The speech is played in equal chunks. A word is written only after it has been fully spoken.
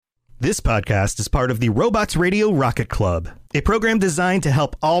This podcast is part of the Robots Radio Rocket Club, a program designed to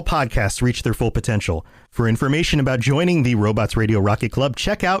help all podcasts reach their full potential. For information about joining the Robots Radio Rocket Club,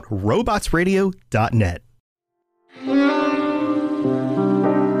 check out robotsradio.net.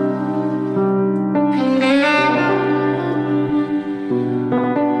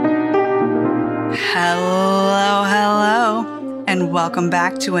 Hello, and welcome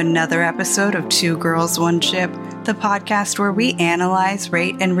back to another episode of Two Girls, One Ship, the podcast where we analyze,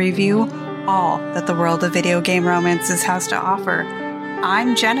 rate, and review all that the world of video game romances has to offer.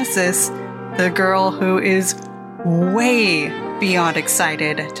 I'm Genesis, the girl who is way beyond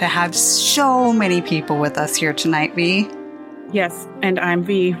excited to have so many people with us here tonight, V. Yes, and I'm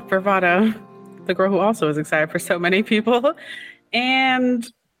V, Bravado, the girl who also is excited for so many people.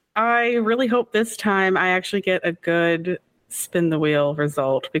 And I really hope this time I actually get a good spin the wheel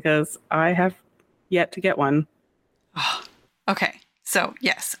result, because I have yet to get one. Oh, okay, so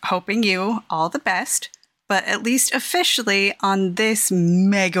yes, hoping you all the best, but at least officially on this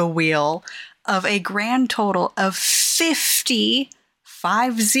mega wheel of a grand total of 50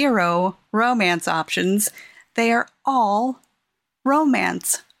 romance options, they are all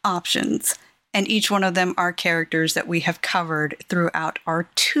romance options. And each one of them are characters that we have covered throughout our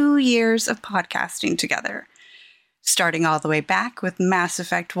 2 years of podcasting together. Starting all the way back with Mass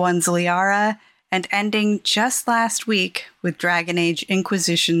Effect 1's Liara, and ending just last week with Dragon Age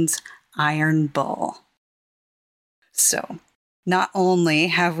Inquisition's Iron Bull. So, not only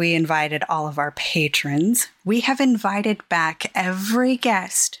have we invited all of our patrons, we have invited back every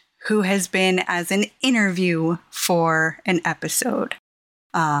guest who has been as an interview for an episode.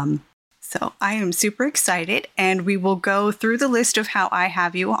 So I am super excited, and we will go through the list of how I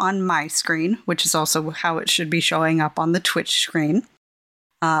have you on my screen, which is also how it should be showing up on the Twitch screen.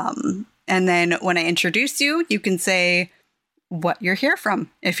 And then when I introduce you, you can say what you're here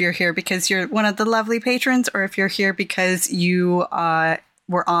from. If you're here because you're one of the lovely patrons, or if you're here because you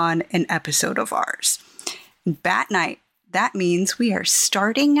were on an episode of ours. Bat Night, that means we are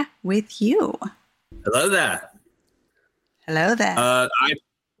starting with you. Hello there. Hello there.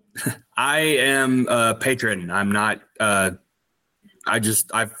 I am a patron. I'm not. I've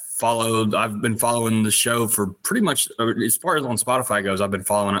been following the show for pretty much, as far as on Spotify goes, I've been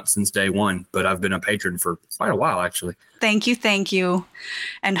following it since day one, but I've been a patron for quite a while, actually. Thank you.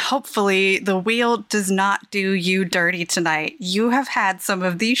 And hopefully the wheel does not do you dirty tonight. You have had some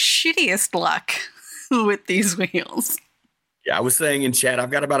of the shittiest luck with these wheels. Yeah, I was saying in chat,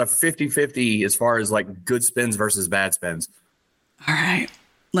 I've got about a 50-50 as far as like good spins versus bad spins. All right,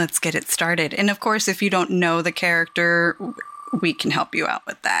 let's get it started. And of course, if you don't know the character, we can help you out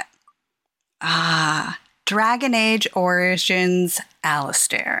with that. Dragon Age Origins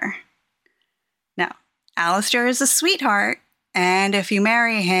Alistair. Now, Alistair is a sweetheart, and if you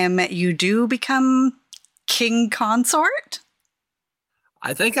marry him, you do become king consort?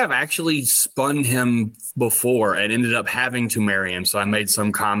 I think I've actually spun him before and ended up having to marry him, so I made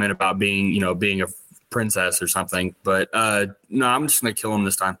some comment about being a princess or something, but no, I'm just going to kill him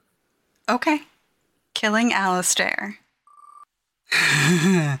this time. Okay. Killing Alistair.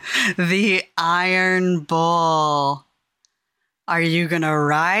 The Iron Bull. Are you going to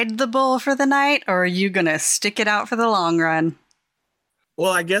ride the bull for the night, or are you going to stick it out for the long run?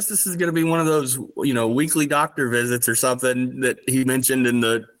 Well, I guess this is going to be one of those, weekly doctor visits or something that he mentioned in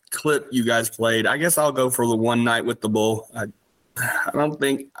the clip you guys played. I guess I'll go for the one night with the bull. I don't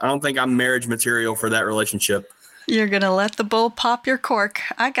think I'm marriage material for that relationship. You're going to let the bull pop your cork.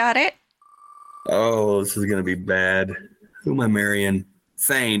 I got it. Oh, this is going to be bad. Who am I marrying?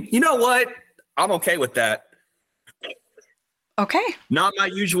 Thane. You know what? I'm okay with that. Okay. Not my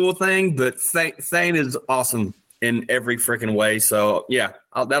usual thing, but Thane is awesome in every freaking way. So, yeah,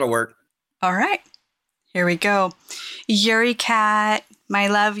 that'll work. All right. Here we go. Yuri Cat, my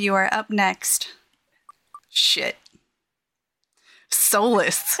love, you are up next. Shit.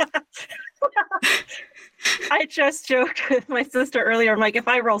 Solus. I just joked with my sister earlier. I'm like, if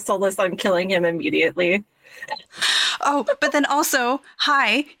I roll Solus, I'm killing him immediately. Oh, but then also,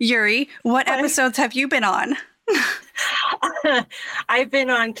 hi, Yuri. What episodes have you been on? I've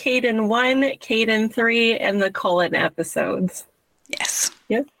been on Caden 1, Caden 3, and the Cullen episodes. Yes.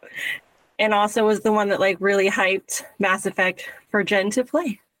 Yep. And also was the one that really hyped Mass Effect for Jen to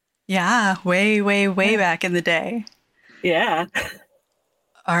play. Yeah, way back in the day. Yeah.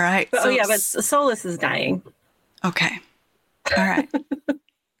 All right. But Solus is dying. Okay. All right.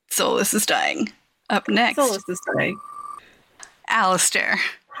 Solus is dying. Up next. Solus is dying. Alistair.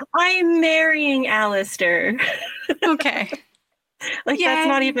 I'm marrying Alistair. Okay. That's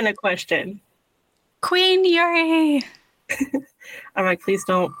not even a question. Queen Yuri. I'm like, please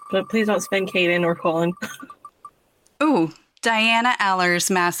don't spin Kaden or Colin. Ooh, Diana Allers,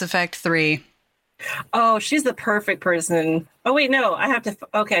 Mass Effect 3. Oh, she's the perfect person. Oh, wait, no, I have to.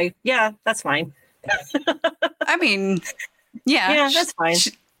 Okay, yeah, that's fine. I mean, yeah. Yeah, that's fine.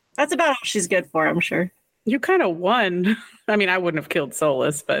 That's about all she's good for, I'm sure. You kind of won. I mean, I wouldn't have killed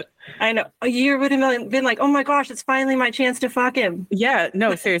Solus, but I know. You would have been like, oh my gosh, it's finally my chance to fuck him. yeah,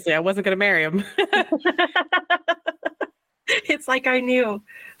 no, seriously, I wasn't going to marry him. It's like I knew.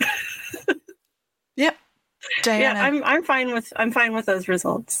 Yep. Diana. Yeah, I'm fine with those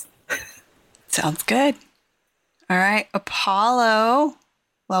results. Sounds good. All right, Apollo,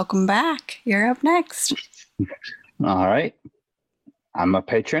 welcome back. You're up next. All right. I'm a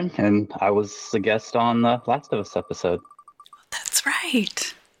patron, and I was a guest on the Last of Us episode. That's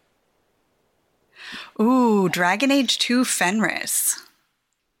right. Ooh, Dragon Age 2 Fenris.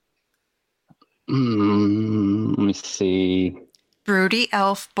 Let me see. Broody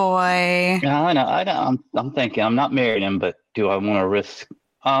elf boy. Yeah, I know. I'm thinking. I'm not marrying him, but do I want to risk?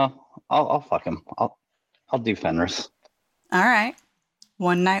 I'll fuck him. I'll do Fenris. All right.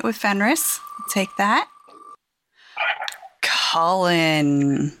 One night with Fenris. Take that.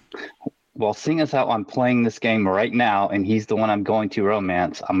 Colin. Well, seeing as how I'm playing this game right now, and he's the one I'm going to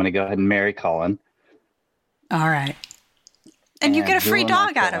romance, I'm going to go ahead and marry Colin. All right. And you get a free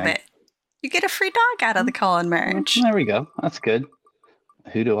dog out of it. You get a free dog out of the Colin marriage. There we go. That's good.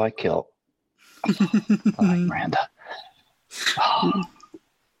 Who do I kill? I like Miranda. Oh,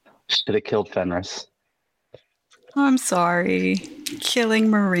 should have killed Fenris. I'm sorry. Killing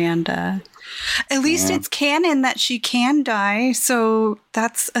Miranda. At least it's canon that she can die, so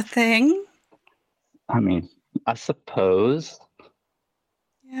that's a thing. I mean, I suppose.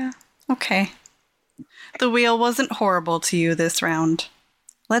 Yeah. Okay. The wheel wasn't horrible to you this round.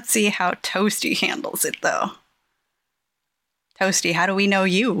 Let's see how Toasty handles it, though. Toasty, how do we know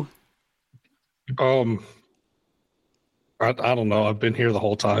you? I don't know. I've been here the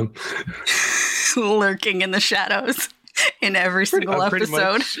whole time. Lurking in the shadows in every single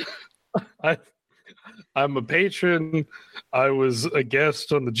episode. I'm a patron. I was a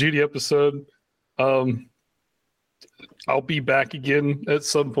guest on the Judy episode. I'll be back again at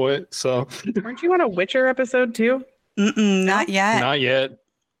some point. So, weren't you on a Witcher episode too? Not yet. Not yet.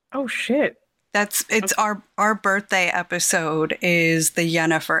 Oh shit! It's our birthday episode is the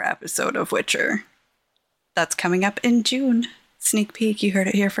Yennefer episode of Witcher. That's coming up in June. Sneak peek, you heard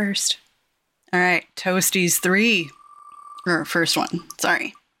it here first. All right, Toasties 3. Or first one,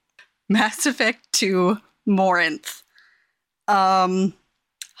 sorry. Mass Effect 2 Morinth. Hot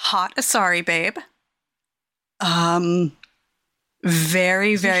Asari babe.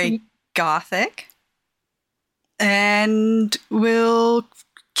 Very, very gothic. And will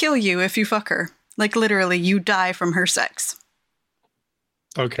kill you if you fuck her. Like literally, you die from her sex.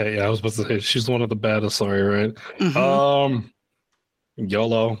 Okay, yeah, I was about to say she's one of the baddest. Sorry, right? Mm-hmm.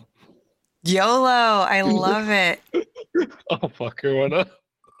 YOLO. YOLO, I love it. Oh, fuck her, why not?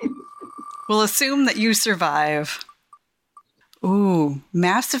 We'll assume that you survive. Ooh,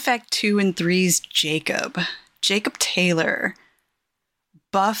 Mass Effect 2 and 3's Jacob. Jacob Taylor.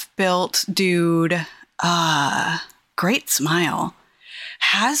 Buff-built dude. Great smile.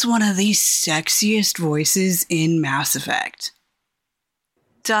 Has one of the sexiest voices in Mass Effect.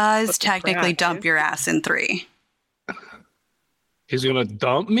 Does technically dump your ass in 3. He's gonna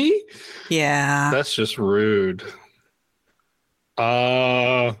dump me? Yeah. That's just rude.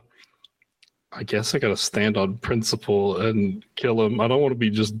 I guess I gotta stand on principle and kill him. I don't want to be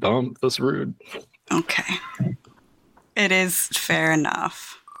just dumped. That's rude. Okay. It is fair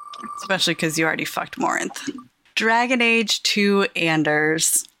enough. Especially because you already fucked Morinth. Dragon Age 2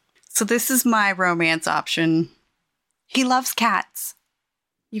 Anders. So this is my romance option. He loves cats.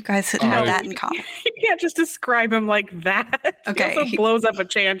 You guys have that in common. You can't just describe him like that. Okay. He also blows up a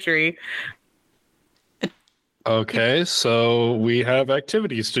chantry. Okay, so we have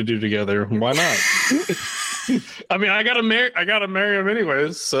activities to do together. Why not? I mean, I gotta marry him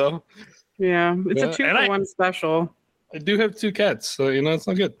anyways. So yeah, it's a 2-for-1 special. I do have 2 cats, so it's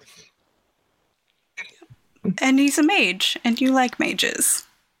not good. And he's a mage, and you like mages.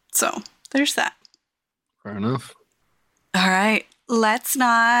 So there's that. Fair enough. All right, let's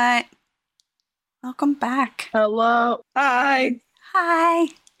not. Welcome back. Hello. Hi. Hi.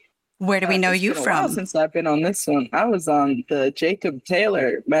 Where do we know you It's been a from? while since I've been on this one. I was on the Jacob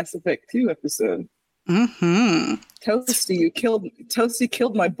Taylor Mass Effect 2 episode. Mm-hmm. Toasty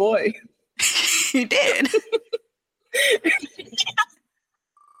killed my boy. He did.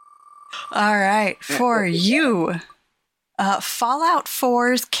 All right, for you, Fallout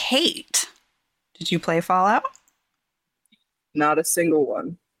 4's Kate. Did you play Fallout? Not a single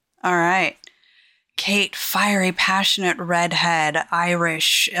one. All right. Kate, fiery, passionate, redhead,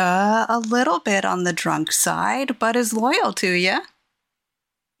 Irish, a little bit on the drunk side, but is loyal to you.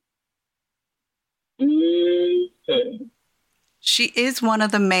 She is one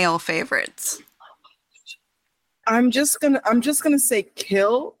of the male favorites. I'm just gonna say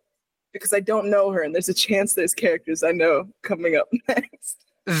kill because I don't know her, and there's a chance there's characters I know coming up next.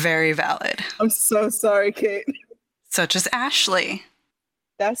 Very valid. I'm so sorry, Kate. Such as Ashley.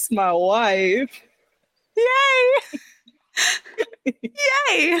 That's my wife. Yay!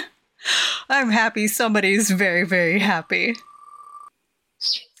 Yay! I'm happy. Somebody's very, very happy.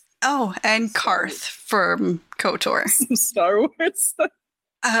 Oh, and Karth from KOTOR. Some Star Wars.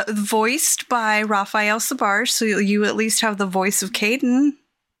 Voiced by Raphael Sabar, so you at least have the voice of Caden.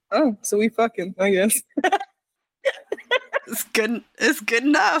 Oh, so we fucking, I guess. It's good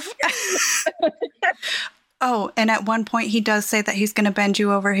enough. Oh, and at one point he does say that he's going to bend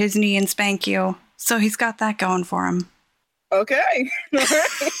you over his knee and spank you. So he's got that going for him. Okay.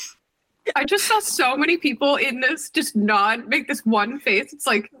 I just saw so many people in this just nod, make this one face. It's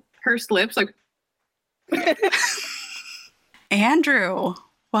like pursed lips, like. Andrew,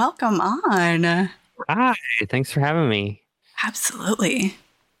 welcome on. Hi, thanks for having me. Absolutely.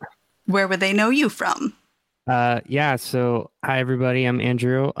 Where would they know you from? So hi everybody, I'm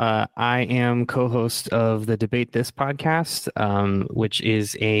Andrew. I am co-host of the Debate This podcast, which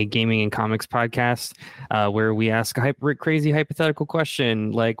is a gaming and comics podcast where we ask a crazy hypothetical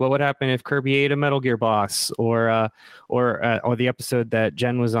question, like what would happen if Kirby ate a Metal Gear boss, or the episode that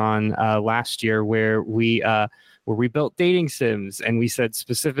Jen was on last year where we built dating sims, and we said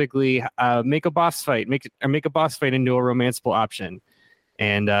specifically make a boss fight into a romanceable option.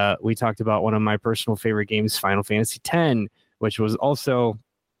 And we talked about one of my personal favorite games, Final Fantasy X, which was also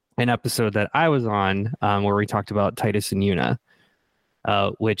an episode that I was on where we talked about Titus and Yuna,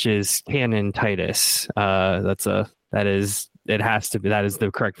 which is canon Titus. That is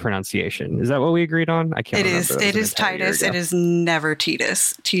the correct pronunciation. Is that what we agreed on? I can't remember. It is Titus. It is never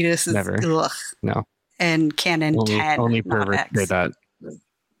Titus. Titus is never. Ugh. No. And canon 10. Only perverts say that.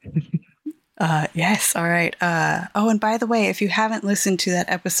 Yes. All right. And by the way, if you haven't listened to that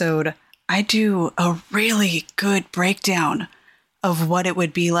episode, I do a really good breakdown of what it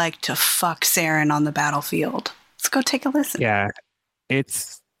would be like to fuck Saren on the battlefield. Let's go take a listen. Yeah,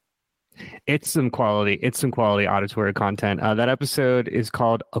 it's some quality auditory content. That episode is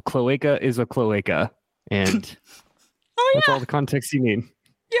called "A Cloaca is a Cloaca," and that's all the context you need.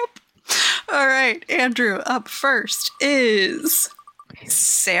 Yep. All right, Andrew. Up first is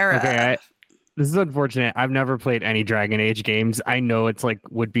Sarah. Okay. This is unfortunate. I've never played any Dragon Age games. I know it's like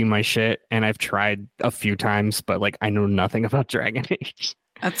would be my shit, and I've tried a few times, but like I know nothing about Dragon Age.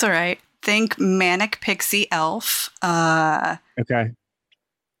 That's all right. Think Manic Pixie Elf. Okay.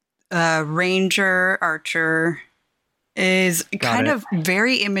 Ranger Archer is kind of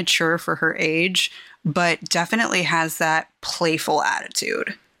very immature for her age, but definitely has that playful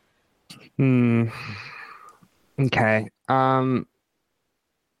attitude. Okay.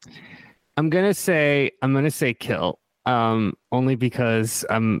 I'm gonna say kill. Only because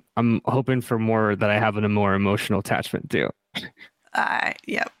I'm hoping for more that I have a more emotional attachment to.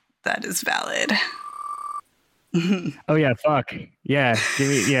 Yep, that is valid. Oh yeah, fuck. Yeah, give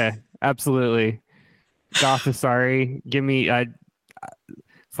me absolutely. Gothasari, give me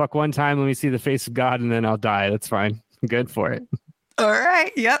fuck one time, let me see the face of God, and then I'll die. That's fine. I'm good for it. All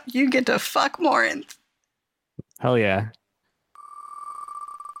right, yep, you get to fuck Morin. Hell yeah.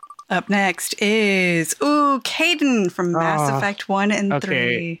 Up next is Caden from Mass Effect 1 and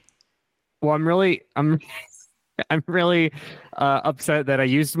 3. Well, I'm really upset that I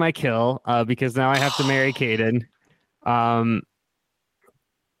used my kill because now I have to marry Caden.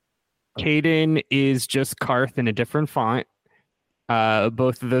 Caden is just Karth in a different font.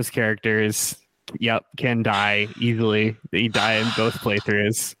 Both of those characters, can die easily. They die in both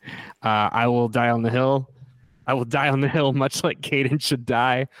playthroughs. I will die on the hill. Much like Caden should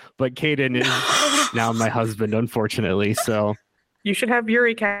die, but Caden is now my husband, unfortunately. So you should have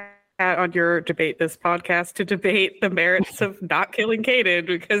Yuri Cat on your Debate This podcast to debate the merits of not killing Caden,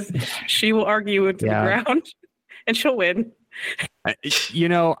 because she will argue into the ground and she'll win.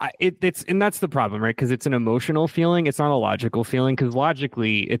 It's and that's the problem, right? Because it's an emotional feeling. It's not a logical feeling, because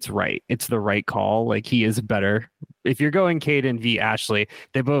logically it's right. It's the right call. Like, he is better. If you're going Caden v Ashley,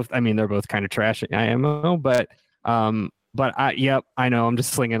 they're both kind of trash at IMO, but I know I'm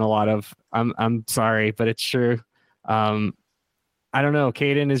just slinging a lot of, I'm sorry, but it's true. I don't know.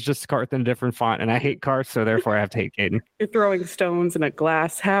 Caden is just Karth in a different font, and I hate Karth, so therefore I have to hate Caden. You're throwing stones in a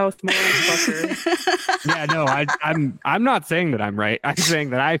glass house, motherfucker. Yeah, no, I'm not saying that I'm right. I'm saying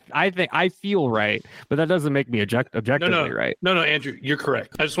that I think I feel right, but that doesn't make me objectively right. No, Andrew, you're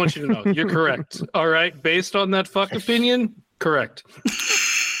correct. I just want you to know you're correct. All right, based on that fuck opinion, correct.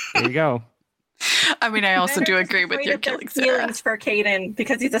 There you go. I mean, I also do agree with your killing Sarah. Feelings for Caden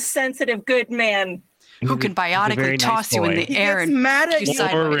because he's a sensitive, good man who can biotically toss you in the air and mad at you you.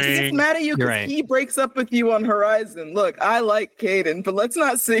 sideways. He gets mad at you because he breaks up with you on Horizon. Look, I like Caden, but let's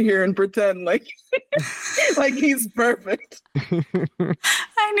not sit here and pretend like like he's perfect. I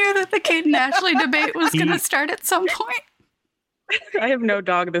knew that the Caden Ashley debate was going to start at some point. I have no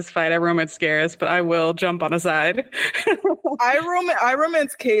dog in this fight. I romance Garrus, but I will jump on a side. I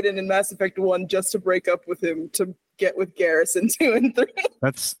romance Caden in Mass Effect 1 just to break up with him to get with Garrus in 2 and 3.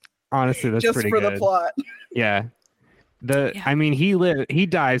 That's honestly just pretty for good. The plot. Yeah. I mean, he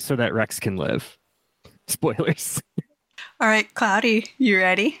dies so that Rex can live. Spoilers. All right, Cloudy, you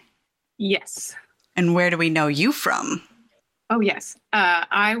ready? Yes. And where do we know you from? Oh, yes.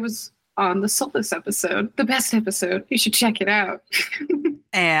 I was on the Solus episode, the best episode. You should check it out.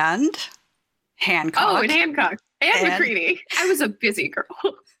 And Hancock. Oh, and Hancock. And McCready. I was a busy girl.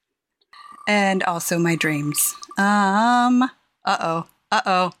 And also my dreams. Uh-oh.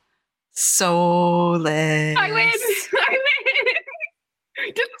 Soulless. I win.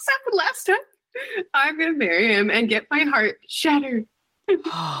 Didn't this happen last time? I'm going to marry him and get my heart shattered.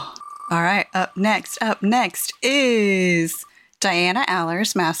 All right. Up next is Diana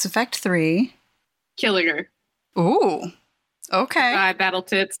Allers, Mass Effect 3. Killing her. Ooh. Okay. Battle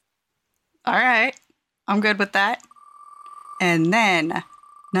tits. All right. I'm good with that. And then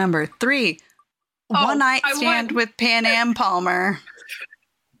number 3, One Night Stand with Pan Am Palmer.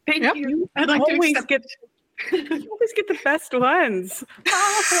 Thank you. I'd like to accept you always get the best ones.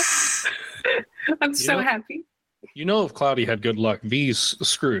 I'm so happy. You know, if Cloudy had good luck, V's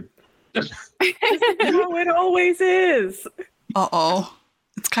screwed. No, it always is. Uh-oh.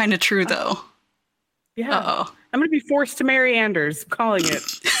 It's kind of true, though. Yeah. Uh-oh. I'm going to be forced to marry Anders. I'm calling it.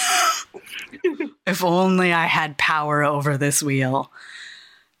 If only I had power over this wheel.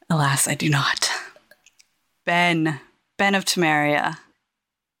 Alas, I do not. Ben of Temeria.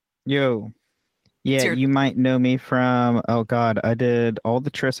 Yo. Yeah, you might know me from, I did all the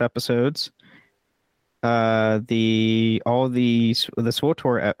Triss episodes. The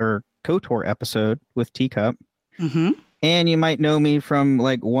SWTOR or KOTOR episode with Teacup. Mm-hmm. And you might know me from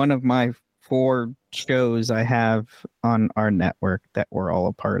like one of my 4 shows I have on our network that we're all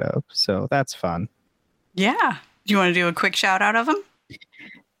a part of. So that's fun. Yeah. Do you want to do a quick shout out of them?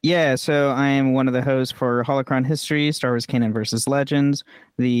 Yeah, so I am one of the hosts for Holocron History, Star Wars Canon vs. Legends,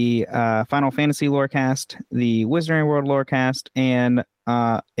 the Final Fantasy Lorecast, the Wizarding World Lorecast, and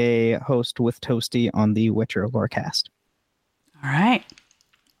a host with Toasty on the Witcher Lorecast. All right.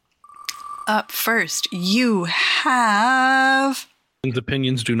 Up first, you have...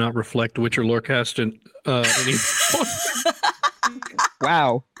 Opinions do not reflect Witcher Lorecast in any...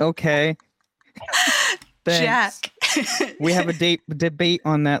 Wow, okay. Thanks. Jack. We have a debate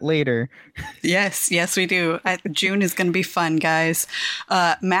on that later. Yes, we do. June is going to be fun, guys.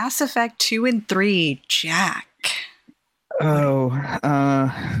 Mass Effect 2 and 3, Jack. Oh,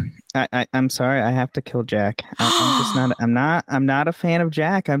 I'm sorry. I have to kill Jack. I'm just not. I'm not a fan of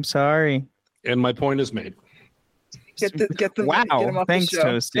Jack. I'm sorry. And my point is made. Get him wow. off Thanks, the show.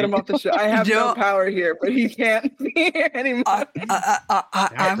 Toasty. Get him off the show. I have no power here, but he can't be here anymore.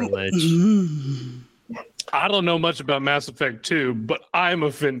 I don't know much about Mass Effect 2, but I'm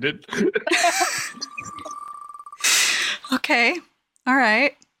offended. Okay. All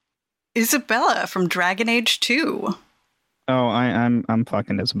right. Isabella from Dragon Age 2. Oh, I'm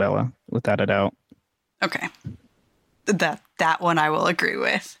fucking Isabella, without a doubt. Okay. That one I will agree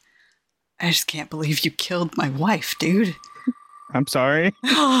with. I just can't believe you killed my wife, dude. I'm sorry.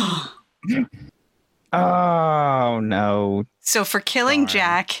 Oh, no. So for killing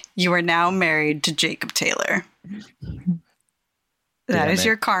Jack, you are now married to Jacob Taylor. That is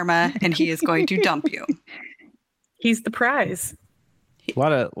your karma, and he is going to dump you. He's the prize. A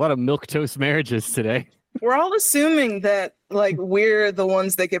lot of milquetoast marriages today. We're all assuming that like we're the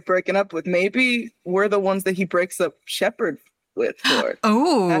ones that get broken up with. Maybe we're the ones that he breaks up Shepard with for.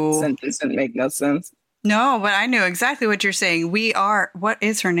 Oh, that sentence didn't make no sense. No, but I knew exactly what you're saying. We are. What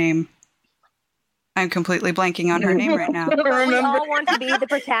is her name? I'm completely blanking on her name right now. We all want to be the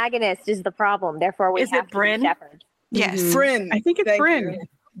protagonist is the problem. Therefore, we have to be Shepard. Yes. Bryn. I think it's Bryn.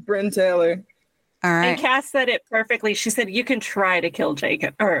 Bryn Taylor. All right. And Cass said it perfectly. She said, you can try to kill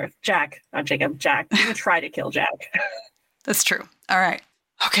Jacob. Or Jack. Not Jacob. Jack. You can try to kill Jack. That's true. All right.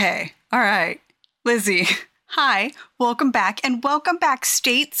 Okay. All right. Lizzie, hi. Welcome back. And welcome back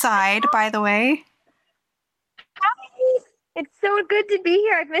stateside, by the way. It's so good to be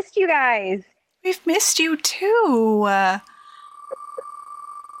here. I've missed you guys. We've missed you too.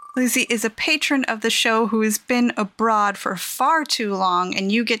 Lizzie is a patron of the show who has been abroad for far too long,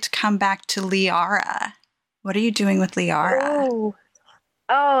 and you get to come back to Liara. What are you doing with Liara?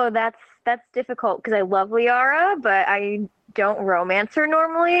 Oh, that's difficult because I love Liara, but I don't romance her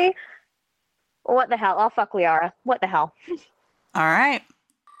normally. What the hell? I'll fuck Liara. What the hell? All right.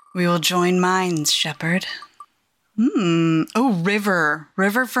 We will join minds, Shepard. Oh, River.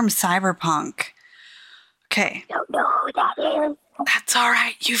 River from Cyberpunk. Okay. I don't know who that is. That's all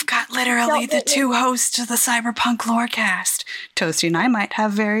right. You've got literally the two hosts of the Cyberpunk Lorecast. Toasty and I might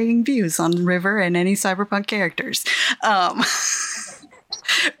have varying views on River and any Cyberpunk characters.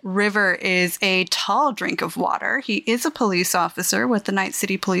 River is a tall drink of water. He is a police officer with the Night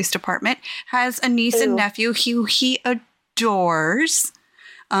City Police Department, has a niece and nephew who he adores.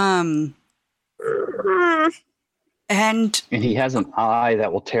 And he has an eye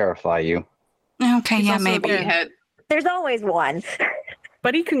that will terrify you. Okay, yeah, maybe. There's always one.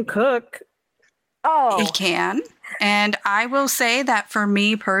 But he can cook. Oh. He can. And I will say that for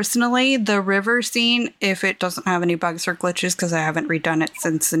me personally, the river scene, if it doesn't have any bugs or glitches, because I haven't redone it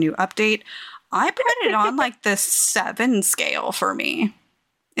since the new update, I put it on like the 7 scale for me.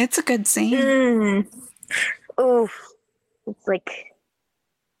 It's a good scene. Oof. It's like,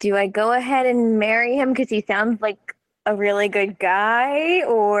 do I go ahead and marry him because he sounds like a really good guy,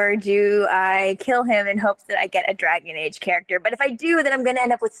 or do I kill him in hopes that I get a Dragon Age character? But if I do, then I'm going to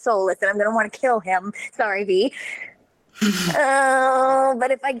end up with Solus, and I'm going to want to kill him. Sorry, V. But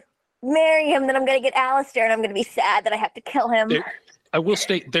if I marry him, then I'm going to get Alistair, and I'm going to be sad that I have to kill him. I will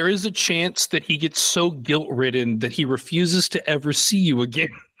state, there is a chance that he gets so guilt-ridden that he refuses to ever see you again.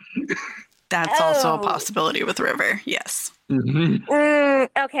 That's also a possibility with River, yes.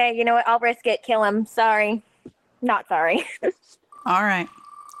 Okay, you know what? I'll risk it. Kill him. Sorry. Not sorry. All right.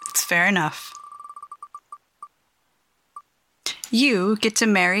 It's fair enough. You get to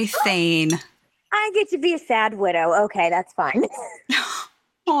marry Thane. I get to be a sad widow. Okay, that's fine.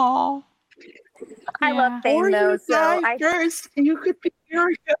 Aww. I love Thane, though. So first, you could be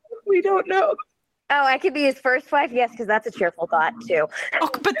married. We don't know. Oh, I could be his first wife? Yes, because that's a cheerful thought, too. Oh,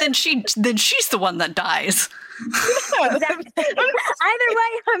 but then she's the one that dies. Exactly. Either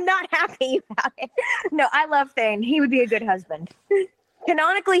way, I'm not happy about it. No, I love Thane. He would be a good husband.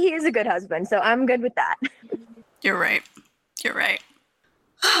 Canonically, he is a good husband, so I'm good with that. You're right. You're right.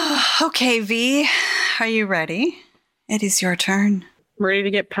 Okay, V, are you ready? It is your turn. I'm ready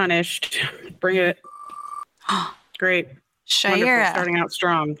to get punished. Bring it. Great. Shaira. Starting out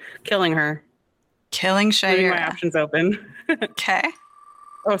strong. Killing her. Killing Shaira. Leaving my options open. Okay.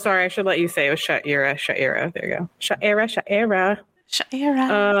 Oh, sorry. I should let you say it was Shaira. Shaira. There you go. Shaira.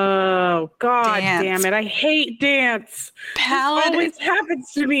 Oh, God damn it. I hate dance. Paladin. This always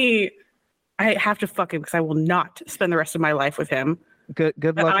happens to me. I have to fuck him because I will not spend the rest of my life with him. Good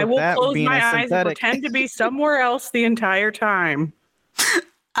luck I with that. will close being my eyes and synthetic. pretend to be somewhere else the entire time.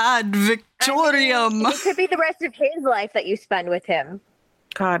 Ad Victorium. It could be the rest of his life that you spend with him.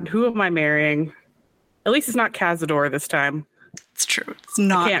 God, who am I marrying? At least it's not Cazador this time. It's true. It's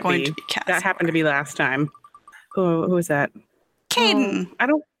not going to be Cazador. That happened to be last time. Who is that? Caden.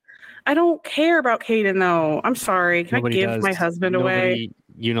 I don't care about Caden though. I'm sorry. Can Nobody I give does. my husband away?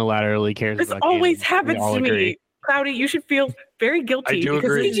 Unilaterally cares This about always Caden. happens We all to agree. me. Cloudy, you should feel very guilty. I do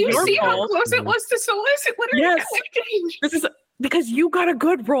because agree. it's Did you your see how fault. close it was to Solus? It literally Yes. changed. This is because you got a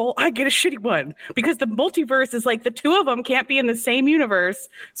good role, I get a shitty one. Because the multiverse is like the two of them can't be in the same universe,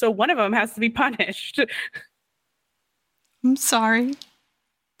 so one of them has to be punished. I'm sorry.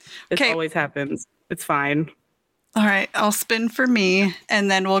 This always happens. It's fine. All right, I'll spin for me,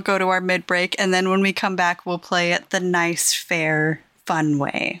 and then we'll go to our mid-break, and then when we come back, we'll play it the nice, fair, fun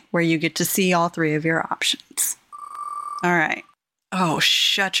way, where you get to see all 3 of your options. All right. Oh,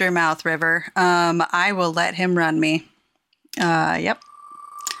 shut your mouth, River. I will let him run me. Yep.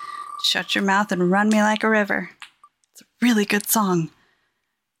 Shut your mouth and run me like a river. It's a really good song.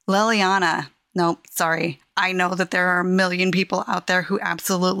 Liliana. Nope, sorry. I know that there are a million people out there who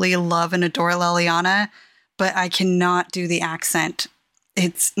absolutely love and adore Liliana, but I cannot do the accent.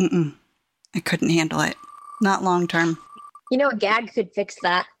 It's, I couldn't handle it. Not long term. You know, a gag could fix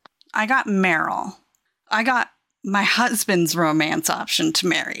that. I got Meryl. I got my husband's romance option to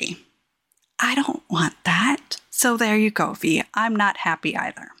marry. I don't want that. So there you go, V. I'm not happy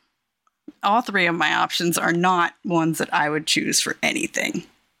either. All 3 of my options are not ones that I would choose for anything.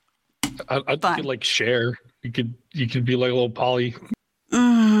 I could like share. You could be like a little Polly.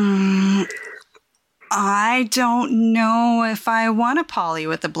 I don't know if I want a poly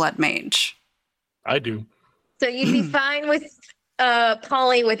with a blood mage. I do. So you'd be fine with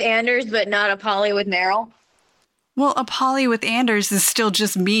Polly with Anders, but not a Polly with Meryl? Well, a Polly with Anders is still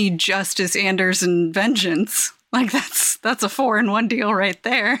just me, Justice, Anders, and Vengeance. Like, that's a 4-in-1 deal right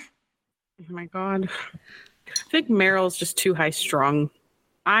there. Oh my god. I think Meryl's just too high strung.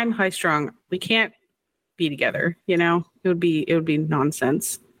 I'm high strung. We can't be together, you know? It would be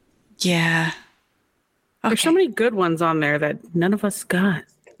nonsense. Yeah. Okay. There's so many good ones on there that none of us got.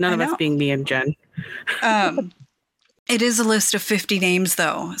 None of us being me and Jen. It is a list of 50 names,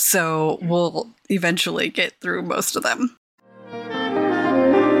 though, so we'll eventually get through most of them.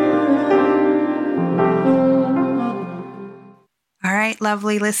 All right,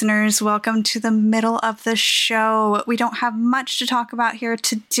 lovely listeners, welcome to the middle of the show. We don't have much to talk about here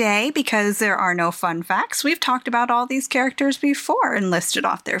today because there are no fun facts. We've talked about all these characters before and listed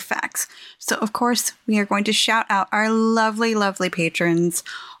off their facts. So, of course, we are going to shout out our lovely, lovely patrons,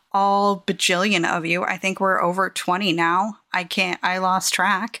 all bajillion of you. I think we're over 20 now. I lost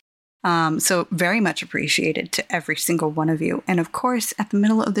track. So very much appreciated to every single one of you. And of course, at the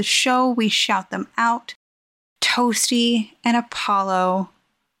middle of the show, we shout them out. Toasty and Apollo,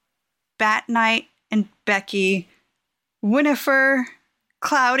 Bat Knight and Becky, Winifred,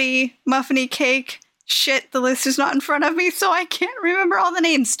 Cloudy, Muffiny Cake. Shit, the list is not in front of me, so I can't remember all the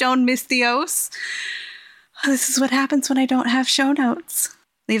names. Stone Mystios. This is what happens when I don't have show notes.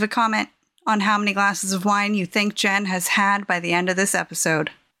 Leave a comment on how many glasses of wine you think Jen has had by the end of this episode.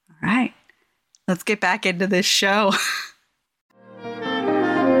 All right, let's get back into this show.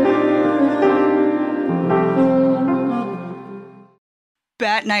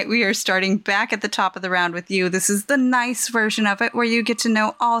 Bat Night, we are starting back at the top of the round with you. This is the nice version of it where you get to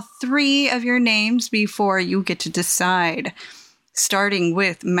know all 3 of your names before you get to decide. Starting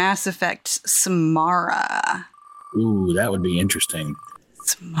with Mass Effect Samara. Ooh, that would be interesting.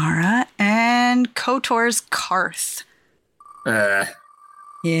 Samara and KOTOR's Karth. Yeah.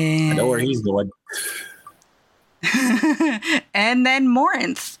 I know where he's going. And then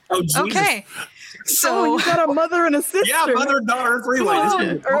Morinth. Oh, Jesus. Okay. So you got a mother and a sister. Yeah, mother and daughter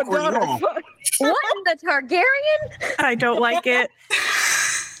three-way. Or a daughter. What in the Targaryen? I don't like it.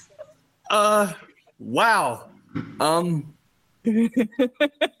 Wow.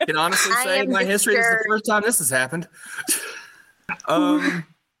 Can honestly say in my history this is the first time this has happened.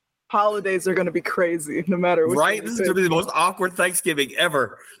 Holidays are going to be crazy no matter what. Right? This is going to be the most awkward Thanksgiving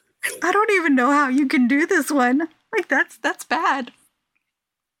ever. I don't even know how you can do this one. Like, that's bad.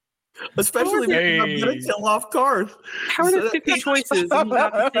 Especially because I'm going to kill off Karth. How are there 50 choices and you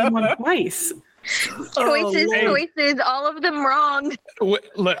got the same one twice? Choices, all of them wrong.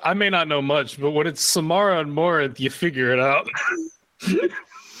 Look, I may not know much, but when it's Samara and Morinth, you figure it out.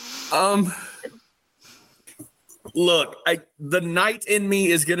 Look, the knight in me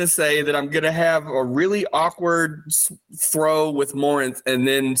is going to say that I'm going to have a really awkward throw with Morinth and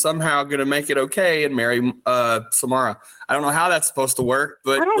then somehow going to make it okay and marry Samara. I don't know how that's supposed to work,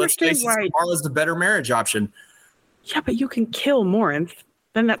 but let's face it, Samara's the better marriage option. Yeah, but you can kill Morinth.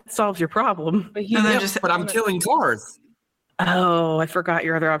 Then that solves your problem. But I'm killing Karth. Oh, I forgot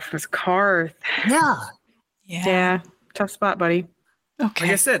your other option was Karth. Yeah. Tough spot, buddy. Okay.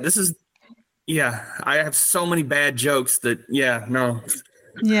 Like I said, this is... Yeah, I have so many bad jokes that, no.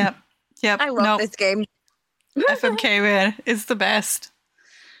 Yep. I love this game. FMK, man, it's the best.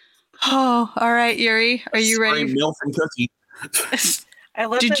 Oh, all right, Yuri, are you ready? Milf and cookie. I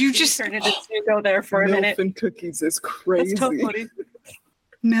love Did that you just turned it into go there for a minute? Milf and cookies is crazy. That's so funny.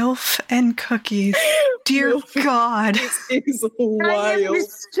 MILF and cookies. Dear MILF God. It's wild.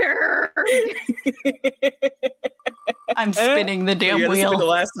 I'm spinning the damn This will be wheel. the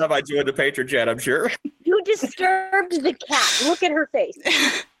last time I joined a Patron chat, I'm sure. You disturbed the cat. Look at her face.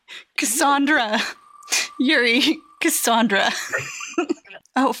 Cassandra. Yuri. Cassandra.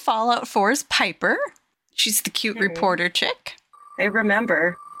 Oh, Fallout 4's Piper. She's the cute reporter chick. I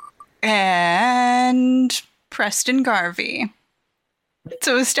remember. And Preston Garvey.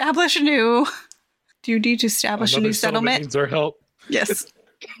 So establish a new... Do you need to establish a new settlement? Needs our help. Yes.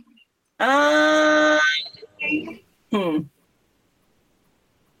 I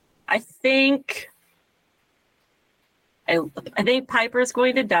think Piper's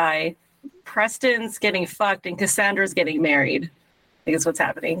going to die. Preston's getting fucked, and Cassandra's getting married. I think that's what's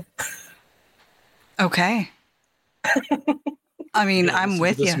happening. Okay. I mean, I'm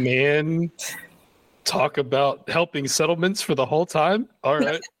with you. This man talk about helping settlements for the whole time. All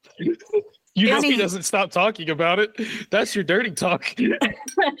right. You know he doesn't stop talking about it. That's your dirty talk.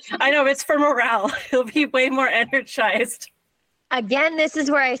 I know, it's for morale. He'll be way more energized. Again, this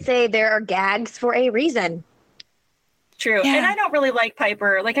is where I say there are gags for a reason. True. Yeah. And I don't really like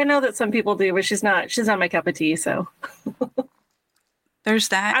Piper. Like, I know that some people do, but she's not my cup of tea, so. There's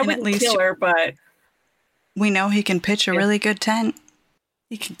that. I And wouldn't at least kill her, but we know he can pitch a really good tent.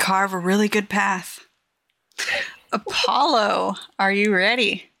 He can carve a really good path. Apollo, are you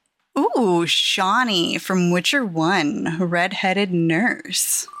ready? Ooh, Shawnee from Witcher 1, redheaded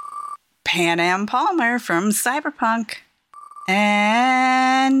nurse. Pan Am Palmer from Cyberpunk.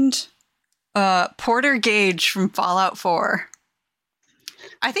 And Porter Gage from Fallout 4.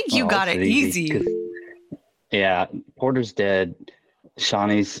 I think you got it easy. Yeah, Porter's dead.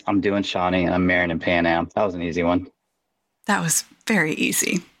 I'm doing Shawnee, and I'm marrying Pan Am. That was an easy one. That was very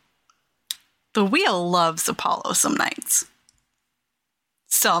easy. The wheel loves Apollo some nights.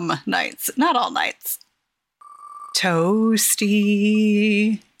 Some nights, not all nights. Toasty.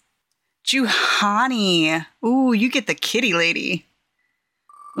 Juhani. Ooh, you get the kitty lady.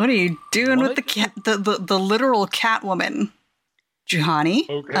 What are you doing with the cat? The literal cat woman. Juhani.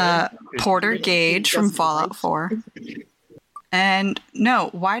 Okay. Porter Gage from Fallout 4. And no,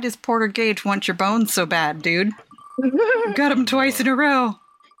 why does Porter Gage want your bones so bad, dude? Got him twice in a row.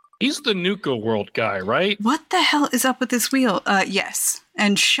 He's the Nuka World guy, right? What the hell is up with this wheel? Yes.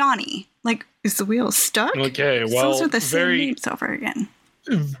 And Shawnee. Like, is the wheel stuck? Okay, well, those are the same names over again.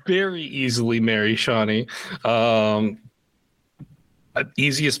 Very easily marry Shawnee.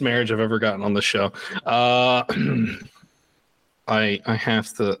 Easiest marriage I've ever gotten on the show. I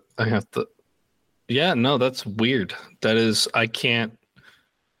have to. Yeah, no, that's weird. That is, I can't.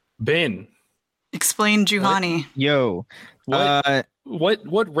 Ben. Explain Juhani. Yo.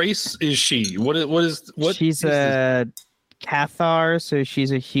 What race is she? What is She's a Cathar, so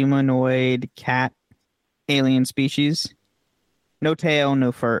she's a humanoid cat alien species. No tail,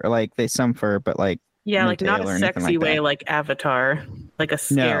 no fur. Like some fur, but like yeah, no like not tail a or sexy anything like way that. like Avatar, like a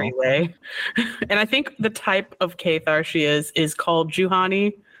scary way. And I think the type of Cathar she is called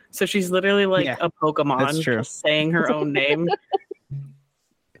Juhani. So she's literally like a Pokemon, that's true. just saying her own name.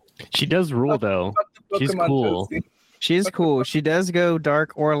 She does rule though. She's cool. She is cool. She does go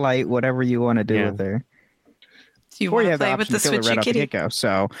dark or light, whatever you want to do with her. Do you or want you to have play the with the option to kill her switchy right off the kitty? get-go.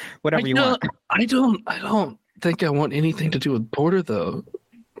 So whatever you want. I don't think I want anything to do with Porter though.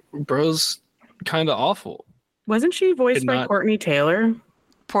 Bro's kind of awful. Wasn't she voiced by Courtney Taylor?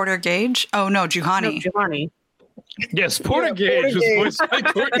 Porter Gage? Oh no, Juhani. No, Juhani. Yes, Porter Gage was voiced by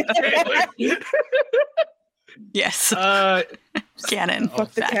Courtney Taylor. Yes. Canon.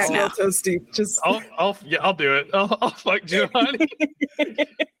 Fuck the cat girl toasty. Just I'll do it. I'll fuck Juhani.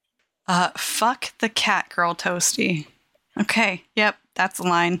 Fuck the cat girl toasty. Okay. Yep, that's a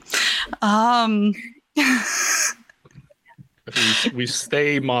line. We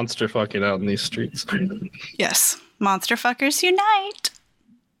stay monster fucking out in these streets. Yes. Monster fuckers unite.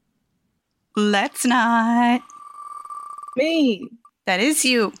 Let's not. Me. That is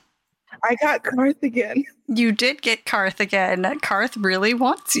you. I got Karth again. You did get Karth again. Karth really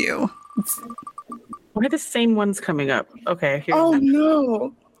wants you. Why are the same ones coming up? Okay. Oh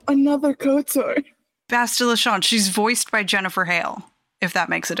no. Another KOTOR. Bastila Shawn. She's voiced by Jennifer Hale, if that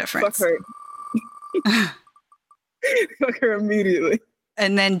makes a difference. Fuck her. Fuck her immediately.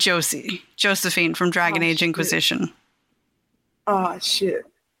 And then Josephine from Dragon Age Inquisition. Oh shit.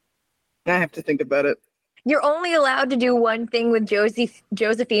 I have to think about it. You're only allowed to do one thing with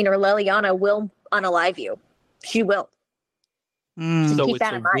Josephine, or Liliana will unalive you. She will. So keep it's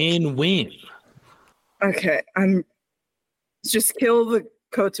that a in mind. win-win. Okay, just kill the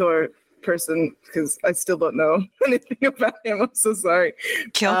KOTOR person because I still don't know anything about him. I'm so sorry.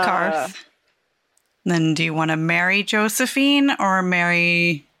 Kill Karth. Then do you want to marry Josephine or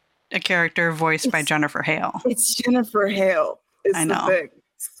marry a character voiced by Jennifer Hale? It's Jennifer Hale. I know. The thing.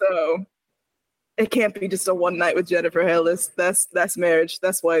 So it can't be just a one night with Jennifer Hale. That's marriage.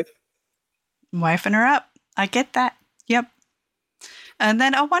 That's wife. Wifing her up. I get that. Yep. And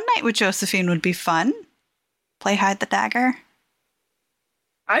then a one night with Josephine would be fun. Play hide the dagger.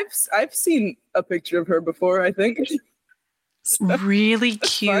 I've seen a picture of her before, I think. So, really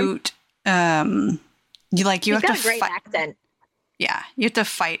cute. You She's have to got a great fight. accent. Yeah, you have to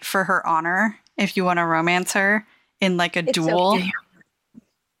fight for her honor if you want to romance her in like a It's so duel. cute.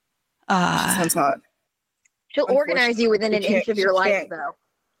 sounds hot. She'll organize you within an inch of your life, though.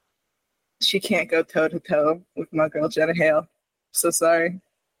 She can't go toe to toe with my girl Jenna Hale. So sorry.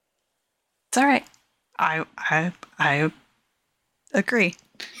 It's all right. I agree.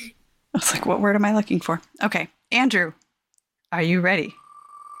 I was like, what word am I looking for? Okay, Andrew, are you ready?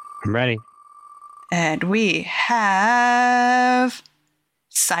 I'm ready. And we have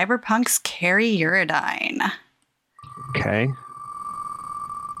Cyberpunk's Carrie Uridine. Okay.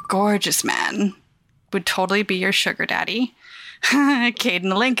 Gorgeous man. would totally be your sugar daddy. Caden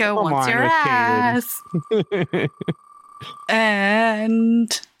Alenko wants your ass.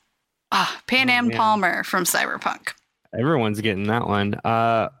 And Pan Am Palmer from Cyberpunk. Everyone's getting that one.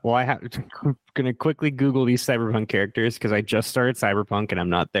 Well, gonna quickly Google these Cyberpunk characters because I just started Cyberpunk and I'm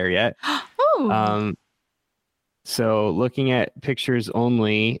not there yet. So looking at pictures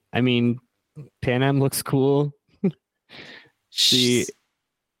only, I mean, Pan Am looks cool.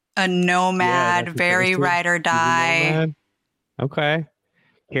 A nomad, very ride or die. Okay.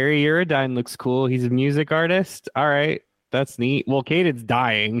 Carrie Uridine looks cool. He's a music artist. All right. That's neat. Well, Caden's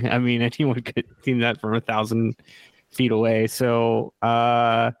dying. I mean, anyone could have seen that from 1,000 feet away. So,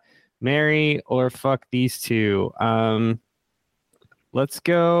 marry or fuck these two. Let's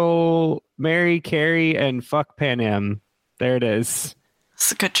go marry Carrie and fuck Pan Am. There it is.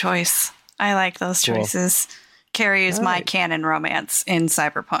 It's a good choice. I like those choices. Carrie is my canon romance in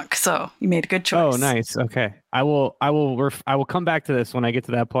Cyberpunk, so you made a good choice. Oh, nice. Okay, I will come back to this when I get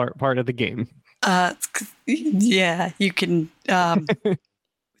to that part of the game. Yeah, you can.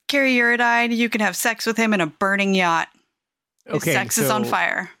 Carrie Uridine, you can have sex with him in a burning yacht. His sex is on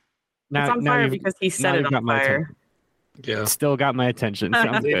fire. It's on fire because he set it on fire. Yeah, still got my attention.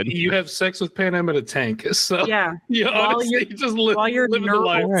 Sounds good. You have sex with Pan Am in a tank, so yeah. Honestly, while your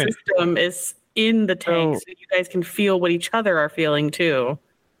neural system is in the tank, so you guys can feel what each other are feeling too.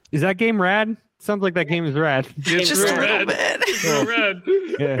 Is that game rad? Sounds like that game is rad. It's just a little bit. Rad.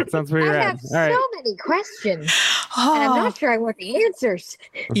 Yeah, it sounds pretty rad. I have so many questions, and I'm not sure I want the answers.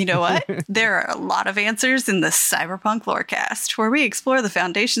 You know what? There are a lot of answers in the Cyberpunk Lorecast, where we explore the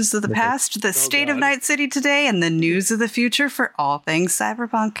foundations of the past, the state of Night City today, and the news of the future for all things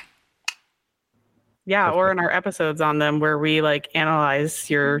cyberpunk. Yeah, or in our episodes on them where we like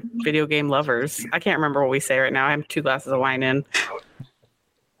analyze your video game lovers. I can't remember what we say right now. I have 2 glasses of wine in.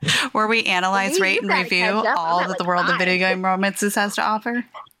 Where we analyze, rate, and review all that the world of video game romances has to offer.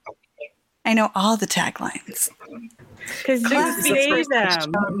 I know all the taglines. Because you say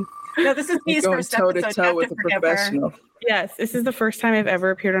them. No, this is V's first toe to episode. toe with a professional. Yes, this is the first time I've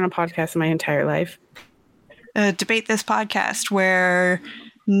ever appeared on a podcast in my entire life. Debate This podcast, where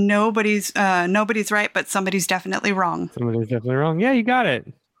nobody's right, but somebody's definitely wrong. Somebody's definitely wrong. Yeah, you got it.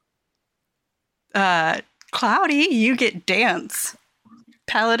 Cloudy, you get dance.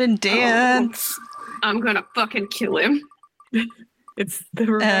 Paladin dance. I'm gonna fucking kill him. It's the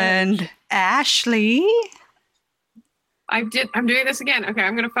revenge. And Ashley. I'm doing this again. Okay,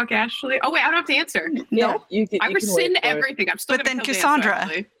 I'm gonna fuck Ashley. Oh wait, I don't have to answer. Yeah, no, you can. I rescind everything. I'm still. But then kill Cassandra.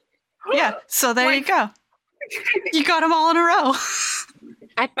 Dance, Yeah. So there you go. You got them all in a row.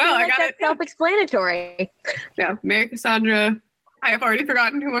 I feel like that's self-explanatory. Yeah, Mary Cassandra. I have already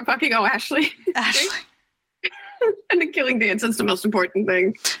forgotten who I'm fucking. Oh, Ashley. Ashley. And the killing dance is the most important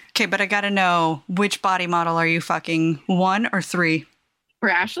thing. Okay, but I gotta know, which body model are you fucking? 1 or 3? For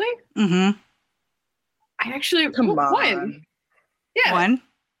Ashley? Mm-hmm. I actually Come on. 1. Yeah. 1?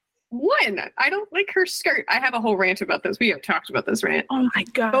 1. I don't like her skirt. I have a whole rant about this. We have talked about this rant. Oh my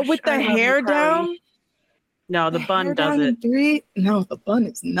gosh. But with the hair down? No, the bun does it. 3? No, the bun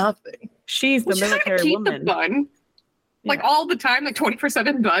is nothing. She's the military keep woman. The bun. Like all the time, like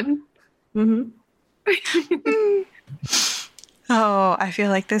 24/7 bun. Mm-hmm. Oh, I feel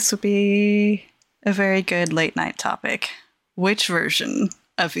like this would be a very good late night topic. Which version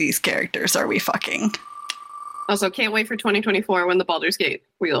of these characters are we fucking? Also, can't wait for 2024 when the Baldur's Gate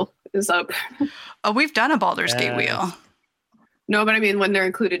wheel is up. Oh, we've done a Baldur's Gate wheel. No, but I mean when they're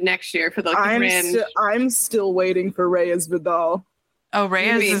included next year for the grand. I'm still waiting for Reyes Vidal. Oh,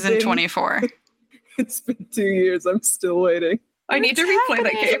 Reyes is in 24. It's been 2 years. I'm still waiting. I need to replay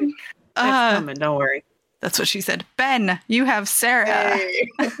that game. It's coming, don't worry. That's what she said. Ben, you have Sarah. Hey.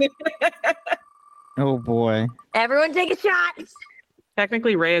 Oh boy. Everyone take a shot.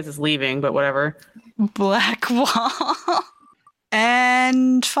 Technically, Reyes is leaving, but whatever. Black Wall.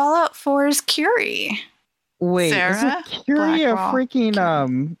 And Fallout 4's Curie. Wait, Sarah, isn't Curie a Blackwall.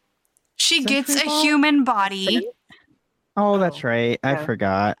 freaking She gets a Sentry ball? human body. Oh, that's right. I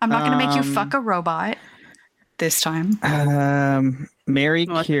forgot. I'm not going to make you fuck a robot this time. Mary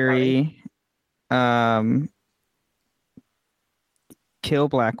Oh, that's Curie. Kill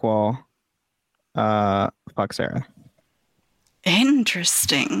Blackwall. Fuck Sarah.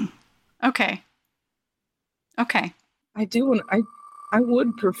 Interesting. Okay. I do want. I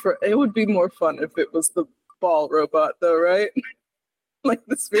would prefer. It would be more fun if it was the ball robot, though, right? Like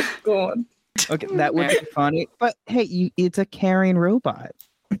the spherical one. Okay, that would be funny. But hey, it's a carrying robot.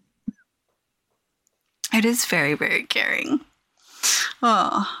 It is very, very caring.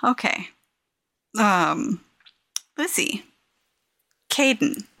 Oh, okay. Lizzie.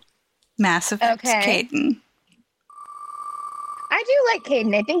 Caden. Mass Effect's Okay. Caden. I do like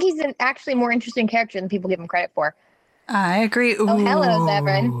Caden. I think he's an actually more interesting character than people give him credit for. I agree. Ooh. Oh, hello,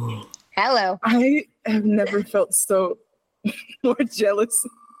 Zevran. Hello. I have never felt so more jealous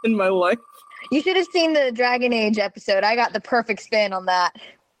in my life. You should have seen the Dragon Age episode. I got the perfect spin on that.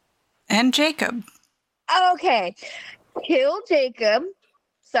 And Jacob. Okay. Kill Jacob.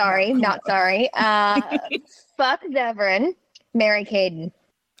 Sorry, not sorry. Fuck Zevran. Marry Caden.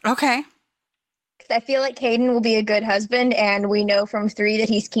 Okay. I feel like Caden will be a good husband, and we know from 3 that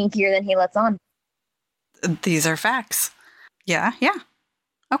he's kinkier than he lets on. These are facts. Yeah.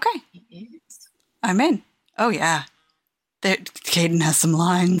 Okay. I'm in. Oh, yeah. Caden has some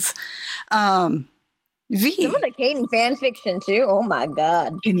lines. V. Some of the Caden fan fiction, too. Oh, my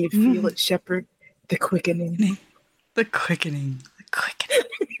God. Can you feel it, Shepard? The quickening. The quickening.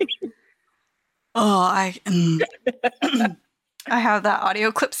 Oh, I have that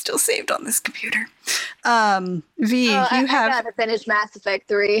audio clip still saved on this computer. V, I gotta finish Mass Effect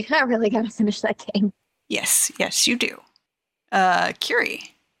 3. I really gotta finish that game. Yes, you do.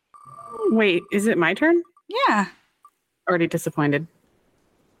 Curie. Wait, is it my turn? Yeah. Already disappointed.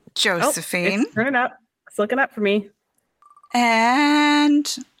 Josephine. It's turning up. It's looking up for me.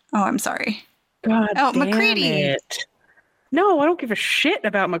 And I'm sorry. God damn McCready. It. No, I don't give a shit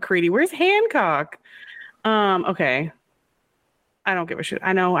about McCready. Where's Hancock? Okay. I don't give a shit.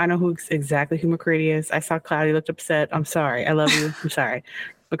 I know exactly who McCready is. I saw Cloudy looked upset. I'm sorry. I love you. I'm sorry.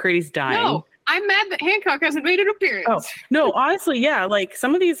 McCready's dying. No, I'm mad that Hancock hasn't made an appearance. Oh, no, honestly, yeah. Like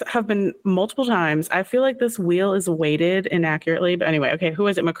some of these have been multiple times. I feel like this wheel is weighted inaccurately. But anyway, okay, who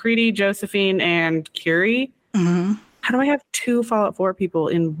is it? McCready, Josephine, and Curie? Mm-hmm. How do I have 2 Fallout 4 people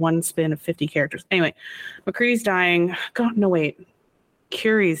in one spin of 50 characters? Anyway, McCready's dying. God, no, wait.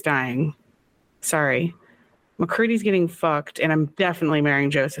 Curie's dying. Sorry. McCready's getting fucked, and I'm definitely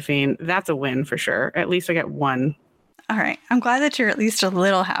marrying Josephine. That's a win for sure. At least I get 1. All right. I'm glad that you're at least a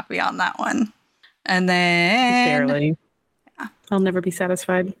little happy on that one. And then... Barely. Yeah. I'll never be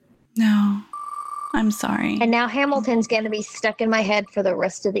satisfied. No. I'm sorry. And now Hamilton's going to be stuck in my head for the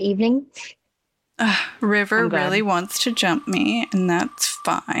rest of the evening. River really wants to jump me, and that's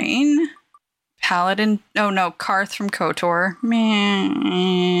fine. Paladin... Oh, no. Karth from KOTOR.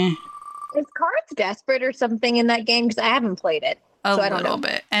 Meh. Is Karth desperate or something in that game? Because I haven't played it. A so I don't little know.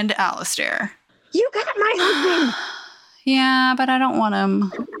 bit. And Alistair. You got my husband! Yeah, but I don't want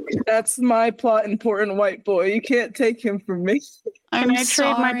him. That's my plot important white boy. You can't take him from me. Can I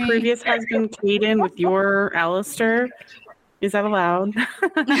trade my previous husband, Caden, with your Alistair? Is that allowed?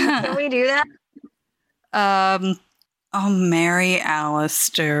 Can we do that? I'll marry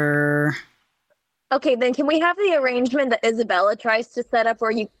Alistair. Okay, then can we have the arrangement that Isabella tries to set up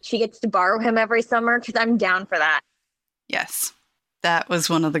where she gets to borrow him every summer? Because I'm down for that. Yes. That was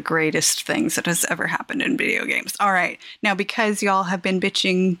one of the greatest things that has ever happened in video games. All right. Now, because y'all have been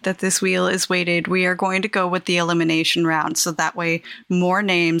bitching that this wheel is weighted, we are going to go with the elimination round. So that way more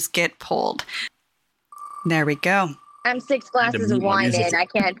names get pulled. There we go. I'm 6 glasses of wine in. I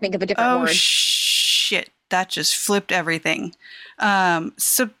can't think of a different word. Oh, shit. That just flipped everything.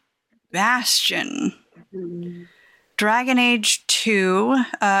 Sebastian. Dragon Age 2,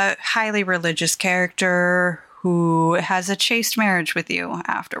 a highly religious character who has a chaste marriage with you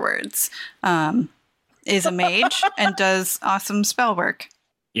afterwards, is a mage and does awesome spell work.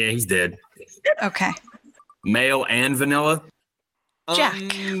 Yeah, he's dead. Okay. Male and vanilla. Jack.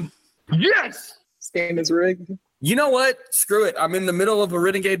 Yes! Game is rigged. You know what? Screw it. I'm in the middle of a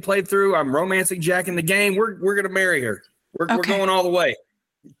Renegade playthrough. I'm romancing Jack in the game. We're going to marry her. We're going all the way.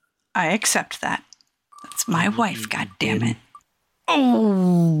 I accept that. That's my wife, goddammit.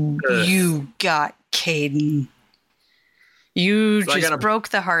 Oh, you got Caden. You just broke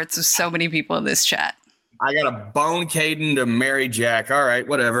the hearts of so many people in this chat. I got to bone Caden to marry Jack. All right,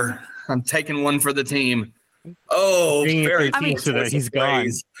 whatever. I'm taking one for the team. Oh, very so that he's gone.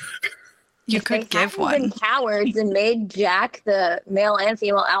 You could give one. Been cowards and made Jack the male and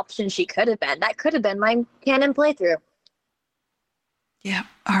female option she could have been. That could have been my canon playthrough. Yeah.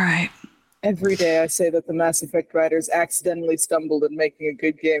 All right. Every day I say that the Mass Effect writers accidentally stumbled in making a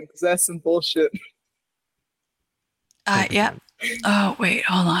good game because that's some bullshit. Yeah. Oh, wait,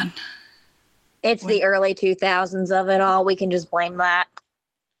 hold on. It's the early 2000s of it all. We can just blame that.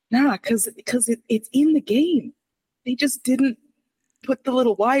 Nah, because it's in the game. They just didn't put the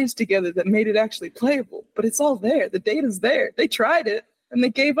little wires together that made it actually playable. But it's all there. The data's there. They tried it, and they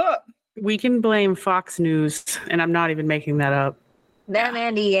gave up. We can blame Fox News, and I'm not even making that up. Them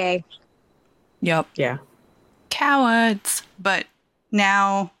and EA. Yep. Yeah. Cowards. But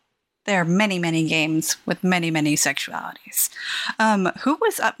now There are many, many games with many, many sexualities. Who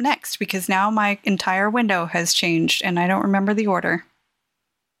was up next? Because now my entire window has changed and I don't remember the order.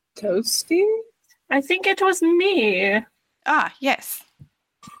 Toasty? I think it was me. Ah, yes.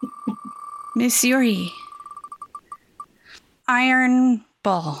 Miss Yuri. Iron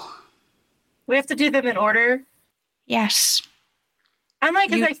Bull. We have to do them in order? Yes. I'm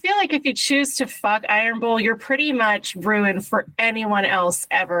like, because I feel like if you choose to fuck Iron Bull, you're pretty much ruined for anyone else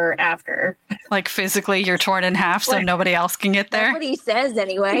ever after. Like physically you're torn in half so nobody else can get there? That's what he says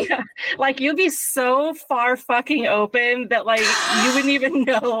anyway. Yeah. Like you'll be so far fucking open that like you wouldn't even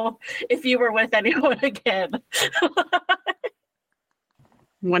know if you were with anyone again.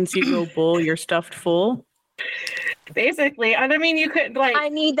 Once you go bull, you're stuffed full. Basically, and I mean, you could like. I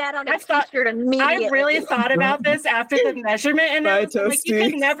need that on a t-shirt immediately. I really thought about this after the measurement, and I was like, you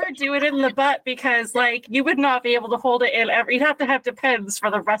could never do it in the butt because, like, you would not be able to hold it in. You'd have to have Depends for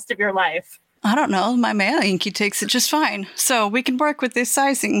the rest of your life. I don't know. My male Inky takes it just fine, so we can work with this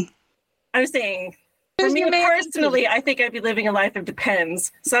sizing. I'm saying, for me personally, I think I'd be living a life of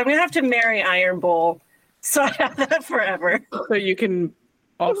Depends, so I'm gonna have to marry Iron Bull, so I have that forever. So you can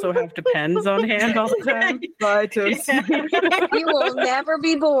also have Depends on hand all the time. Bye, Toasty. You will never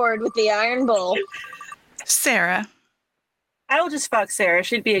be bored with the Iron Bull. Sarah. I will just fuck Sarah.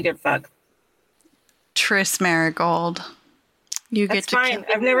 She'd be a good fuck. Triss Marigold. You That's get to fine.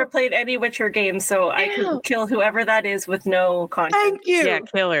 I've never played any Witcher games, so I can kill whoever that is with no content. Thank you. Yeah,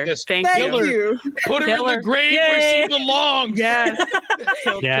 kill her. Yes, Thank you. Put her in the grave where she belongs. Yes.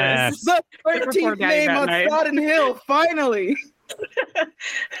 Yes. The 13th name on Sodden Hill, finally.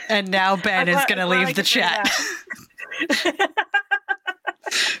 And now Ben is going to leave the chat.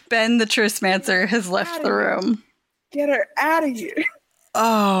 Ben the Trissmancer has left the room. Get her out of here.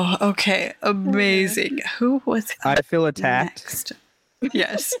 Oh, okay. Amazing. Who was I feel attacked. next?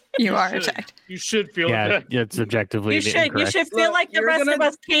 Yes, you are attacked. You should feel Yeah, that. it's objectively You incorrect. should feel like the you're rest gonna- of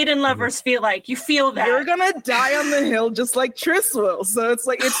us Caden lovers feel like. You feel that. You're gonna die on the hill just like Triss will, so it's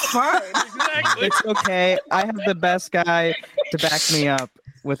like, it's fine. Exactly. It's okay. I have the best guy to back me up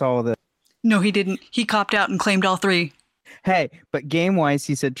with all of this. No, he didn't. He copped out and claimed all three. Hey, but game-wise,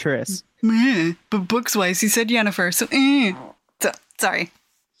 he said Triss. But books-wise, he said Yennefer. So, sorry.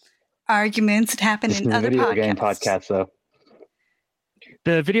 Arguments that happen It's in the other video podcasts. game podcast, though.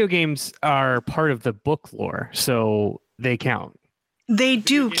 The video games are part of the book lore, so they count. They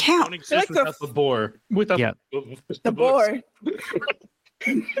do count. Don't exist without the boar. Without Yeah. The boar.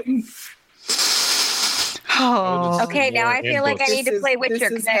 Oh. Okay, now I feel like I need to play Witcher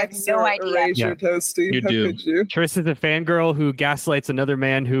because I have no idea. Yeah. Toasty. You How do. could you? Triss is a fangirl who gaslights another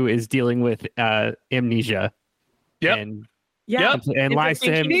man who is dealing with amnesia. Yep. And, Yeah. and lies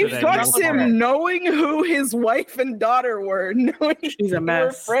to him. He so that fucks he'll- him knowing who his wife and daughter were, knowing She's a they were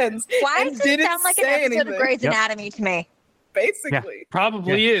mess. friends. Why and does it didn't sound like an say episode anything. of Grey's Yep. Anatomy to me? Basically.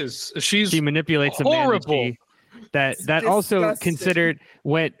 Probably is. She's She manipulates a man horrible. that also disgusting. considered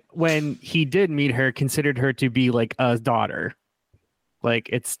when he did meet her, considered her to be like a daughter. Like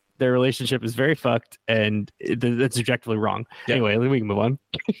their relationship is very fucked and that's objectively wrong. Yeah. Anyway, we can move on.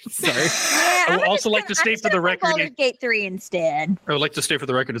 Sorry. Yeah, I I'm would also just like to gonna- state I'm for the just gonna record. play Baldur's Gate 3 instead. I would like to state for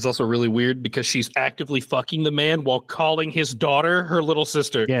the record, it's also really weird because she's actively fucking the man while calling his daughter her little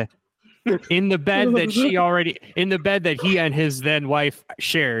sister. Yeah. In the bed that he and his then wife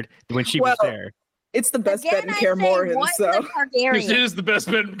shared when she was Well, there. It's the best Again, bet in I Kaer say, Morhen, what's so. the Targaryen? It is the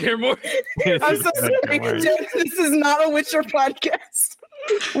best bet in Kaer Morhen. I'm so sorry. This is not a Witcher podcast.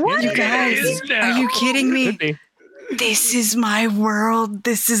 What? You guys, It is now. are you kidding me? Could be. This is my world.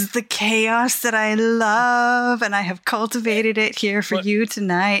 This is the chaos that I love, and I have cultivated it here for Look, you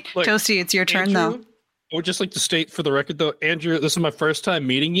tonight. look, Toasty, it's your turn, Andrew, though. I would just like to state for the record, though, Andrew, this is my first time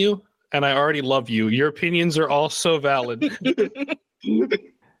meeting you, and I already love you. Your opinions are all so valid.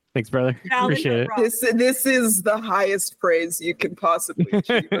 Thanks, brother. Valid Appreciate it. but wrong. This is the highest praise you can possibly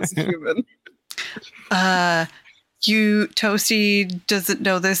achieve as a human. Toasty doesn't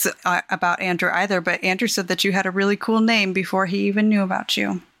know this about Andrew either, but Andrew said that you had a really cool name before he even knew about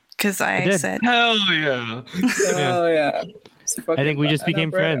you. Because I did. said, Hell yeah. Oh, yeah. I think we just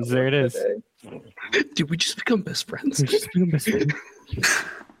became friends. There it is. Did we just become best friends? We just became best friends.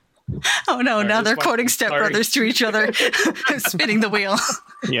 oh no, Sorry, now this they're might quoting be Step sorry. Brothers to each other, spinning the wheel.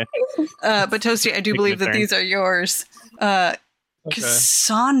 Yeah. But Toasty, I do Taking believe a that turn. these are yours.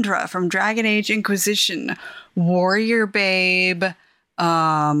 Cassandra from Dragon Age Inquisition, warrior babe,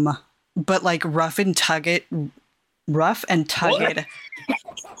 but like rough and tugged. I'm not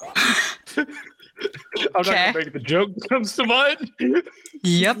gonna make the joke that comes to mind.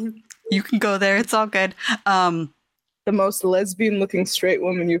 Yep, you can go there. It's all good. the most lesbian-looking straight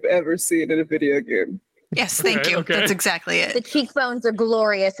woman you've ever seen in a video game. Yes, thank you. Okay. That's exactly it. The cheekbones are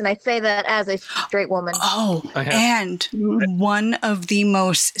glorious, and I say that as a straight woman. Oh, and one of the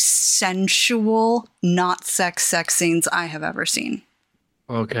most sensual, not sex scenes I have ever seen.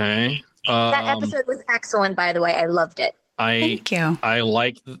 Okay. That episode was excellent, by the way. I loved it. Thank you. I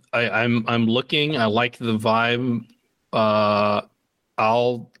like. I'm looking. I like the vibe.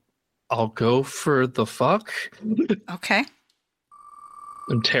 I'll go for the fuck. Okay.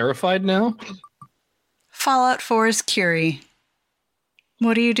 I'm terrified now. Fallout 4's Curie.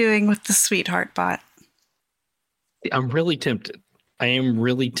 What are you doing with the sweetheart bot? I'm really tempted. I am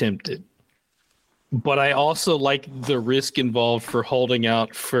really tempted. But I also like the risk involved for holding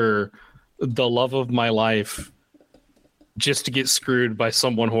out for the love of my life just to get screwed by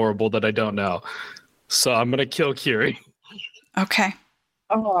someone horrible that I don't know. So I'm going to kill Curie. Okay.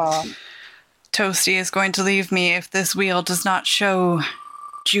 Toasty is going to leave me if this wheel does not show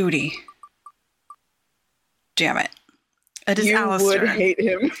Judy. Damn it. It is Alistair. You would hate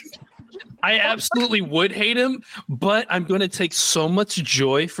him. I absolutely would hate him, but I'm going to take so much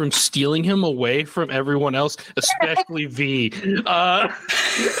joy from stealing him away from everyone else, especially V. Excuse me,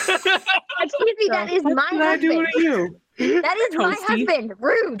 that is my husband. That is my husband.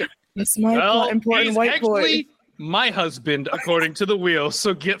 Rude. That's my important he's white boy. actually my husband, according to the wheel,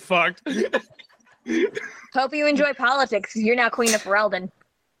 so get fucked. Hope you enjoy politics. You're now Queen of Ferelden.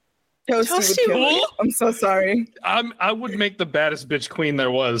 Toasty would kill me. I'm so sorry. I would make the baddest bitch queen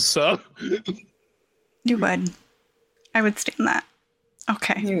there was, so. You would. I would stand that.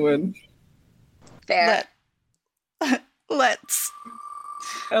 Okay. You would. Fair. Let's.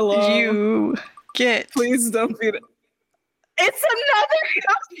 Hello. You get. Please don't beat it. It's another.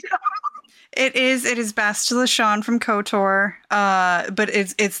 It is Bastila Shawn from KOTOR, but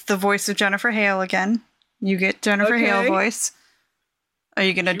it's the voice of Jennifer Hale again. You get Jennifer Hale voice. Are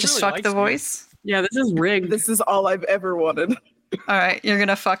you gonna just fuck the voice? Yeah, this is rigged. This is all I've ever wanted. All right, you're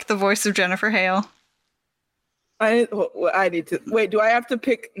gonna fuck the voice of Jennifer Hale. I need to wait. Do I have to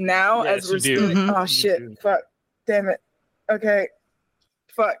pick now Yes, as we're you do. doing? Oh shit! Fuck! Damn it! Okay.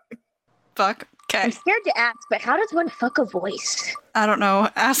 Fuck. Okay. I'm scared to ask, but how does one fuck a voice? I don't know.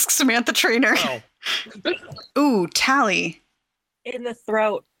 Ask Samantha Trainer. Ooh, Tally. In the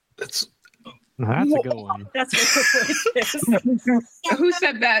throat. That's a good one. That's what the voice is. Who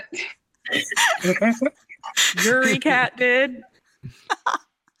said that? Yuri Cat did.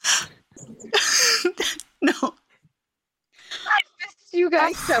 No. I missed you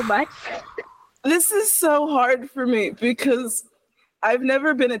guys so much. This is so hard for me because I've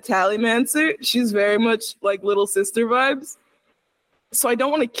never been a Tallymancer. She's very much like little sister vibes. So I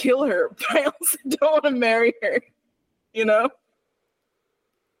don't want to kill her, but I also don't want to marry her. You know?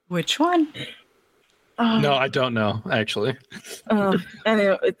 Which one? No, I don't know, actually.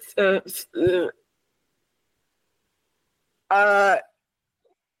 Anyway, it's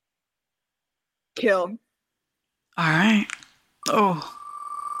kill. All right. Oh,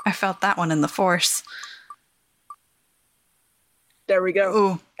 I felt that one in the force. There we go.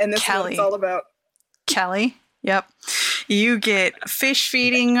 Ooh, and this Kelly. is what it's all about. Kelly. Yep. You get fish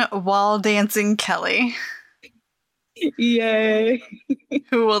feeding while dancing Kelly. Yay.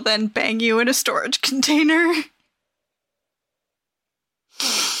 Who will then bang you in a storage container.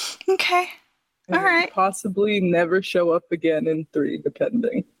 Okay. And all right. Possibly never show up again in 3,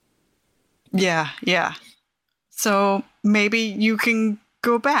 depending. Yeah. So maybe you can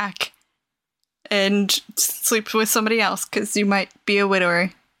go back and sleep with somebody else because you might be a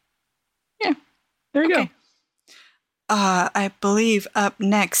widower. Yeah. There you go. I believe up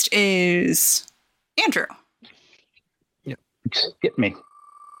next is Andrew. Skip me.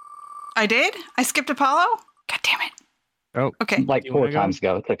 I did? I skipped Apollo? God damn it. Oh, okay. Like 4 times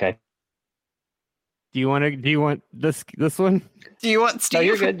ago. It's okay. Do you want this one? Do you want Steve? No,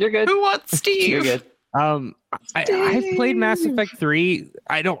 you're good. You're good. Who wants Steve? You're good. I've played Mass Effect 3.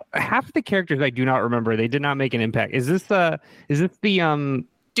 I don't half the characters I do not remember. They did not make an impact. Is this the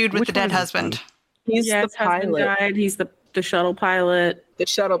dude with the dead husband? He's the pilot. Died. He's the shuttle pilot. The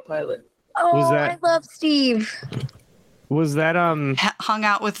shuttle pilot. Oh, Was that- I love Steve. Was that hung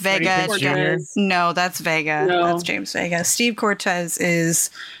out with Vega? No, that's Vega. No. That's James Vega. Steve Cortez is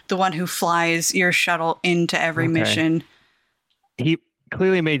the one who flies your shuttle into every mission. He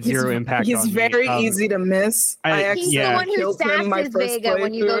clearly made zero impact. He's on me. very easy to miss. He's the one who killed him my sasses first Vega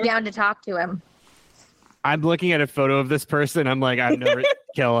when you go playthrough. down to talk to him. I'm looking at a photo of this person. I'm like, I've never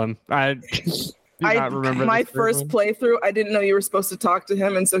kill him. I do not remember my this first person. playthrough. I didn't know you were supposed to talk to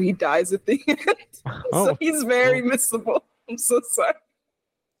him, and so he dies at the end. So he's very missable. I'm so sorry.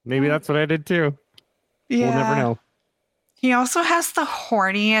 Maybe that's what I did too. Yeah. We'll never know. He also has the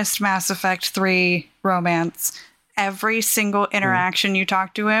horniest Mass Effect 3 romance. Every single interaction you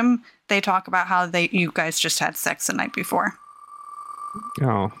talk to him, they talk about how you guys just had sex the night before.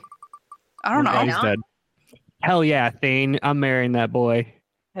 Oh. I don't know. He's dead. Hell yeah, Thane. I'm marrying that boy.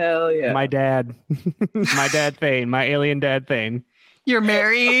 Hell yeah. My dad. My dad Thane. My alien dad Thane. You're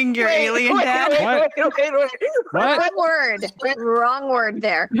marrying your alien dad? Wait. What? Wrong word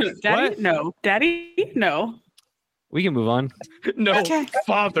there. Daddy? What? No. Daddy? No. We can move on. No, Okay.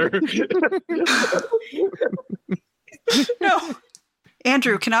 father. No.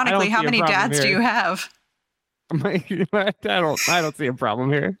 Andrew, canonically, how see a many problem dads do here. you have? I don't see a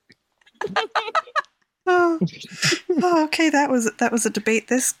problem here. Oh, okay. That was a debate.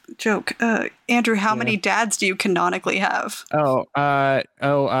 This joke, Andrew. How many dads do you canonically have?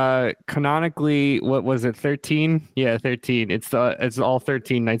 Canonically, what was it? 13? Yeah, 13. It's all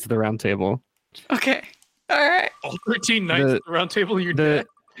 13 Knights of the Round Table. Okay, all right. All 13 Knights at the Round Table. You're dead.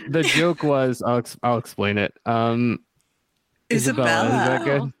 The joke was, I'll explain it. Isabella. Is that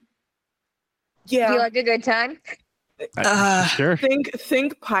good? Yeah. Do you like a good time? Sure.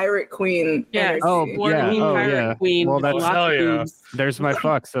 Think Pirate Queen. Yes. energy. Pirate Queen. Well, with that's lots of boobs. There's my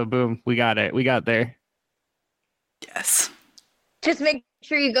fuck. So boom, we got it. We got there. Yes. Just make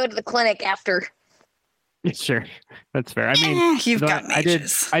sure you go to the clinic after. Sure, that's fair. I mean, you've got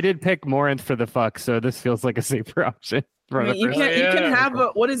mages. I did pick Morinth for the fuck, so this feels like a safer option. I mean, you can have a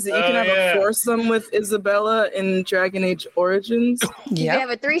what is it? You can have a foursome with Isabella in Dragon Age Origins. You can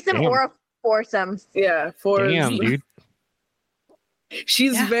have a threesome or a foursome. Yeah, Damn, dude.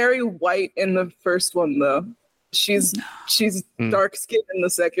 She's very white in the first one, though. She's dark skinned in the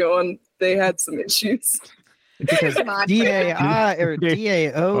second one. They had some issues. Because DAI or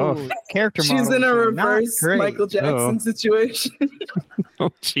DAO character model. She's in a reverse Michael Jackson situation. Oh,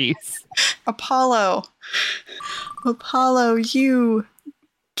 jeez. Apollo, you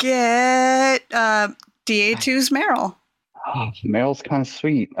get DA2's Meryl. Oh, Meryl's kind of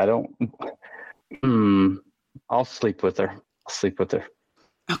sweet. I don't. I'll sleep with her.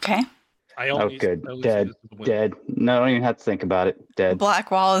 Okay. Good. Dead. No, I don't even have to think about it. Dead.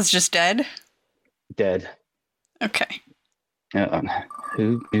 Blackwall is just dead. Dead. Okay.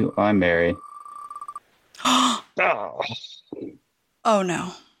 Who do I marry? Oh no.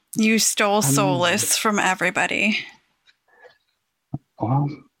 You stole Solus from everybody. Well,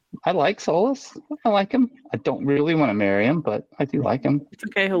 I like Solus. I like him. I don't really want to marry him, but I do like him. It's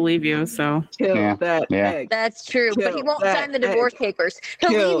okay. He'll leave you. So That's true. But he won't sign the divorce papers.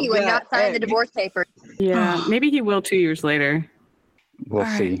 He'll leave you and not sign the divorce papers. Yeah. Maybe he will 2 years later. We'll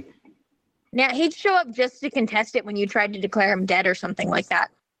see. Now he'd show up just to contest it when you tried to declare him dead or something like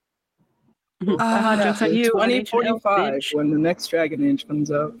that. Jokes on you. 2045 when the next Dragon Age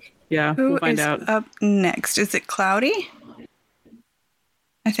comes out. Yeah, Who we'll find is out. up next? Is it Cloudy?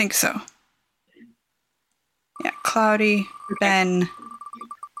 I think so. Yeah, Cloudy, Ben,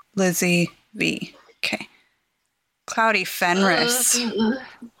 Lizzie, V. Okay. Cloudy Fenris. Stop stealing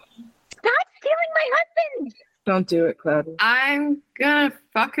my husband! Don't do it, Cloudy. I'm gonna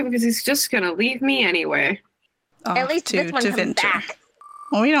fuck him because he's just gonna leave me anyway. At least this one comes back.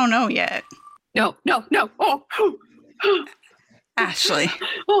 Well, we don't know yet. No. Oh. Ashley.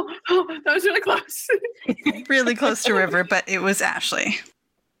 Oh, that was really close. Really close to River, but it was Ashley.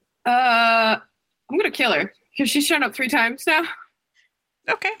 I'm gonna kill her because she's shown up 3 times now.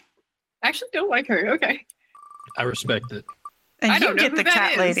 Okay. I actually don't like her. Okay. I respect it. And I you don't know get who the that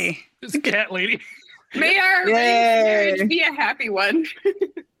cat is. lady. It's a cat lady. May our marriage be a happy one.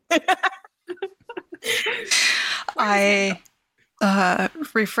 I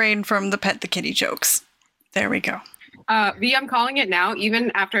refrain from the pet the kitty jokes. There we go. V, I'm calling it now. Even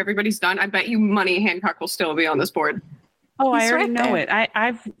after everybody's done, I bet you money Hancock will still be on this board. Oh, I He's already right know there. it.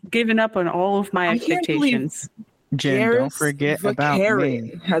 I've given up on all of my expectations. Jen, don't forget about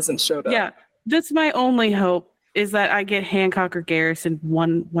me. Hasn't showed up. Yeah, that's my only hope is that I get Hancock or Garrus in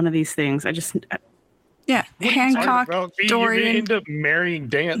one of these things. I just Yeah, Hancock, Dorian. You end up marrying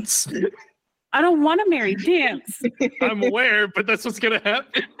Dance. I don't want to marry Dance. I'm aware, but that's what's gonna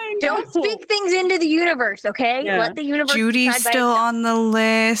happen. Don't speak things into the universe, okay? Yeah. Let the universe Judy's decide by still itself. on the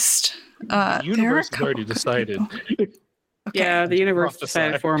list. The universe has already decided. Okay. Yeah, the universe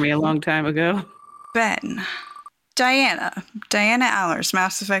decided for me a long time ago. Ben. Diana Allers,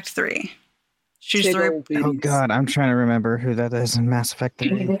 Mass Effect 3. She's Oh god, I'm trying to remember who that is in Mass Effect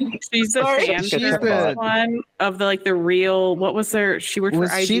 3. She's the one of the real. What was there? She worked for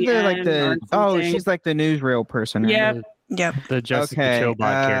IGN. She the she's like the newsreel person. Right? Yep. The Jessica Chobot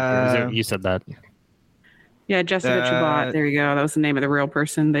character. You said that. Yeah, Jessica Chobot. There you go. That was the name of the real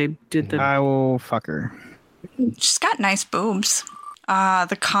person. They did the. I will fuck her. She's got nice boobs.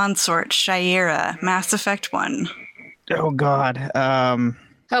 The consort, Shaira, Mass Effect 1. Oh God.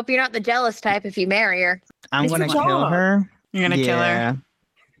 Hope you're not the jealous type if you marry her. I'm gonna kill her. You're gonna kill her?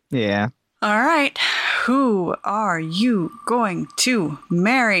 Yeah. All right. Who are you going to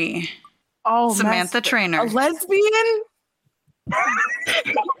marry? Oh, Samantha Trainer. A lesbian?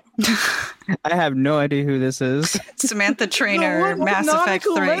 I have no idea who this is. Samantha Trainer, Mass Effect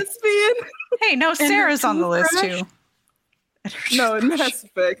 3. Lesbian? Hey, no, Sarah's on the list too. No, in Mass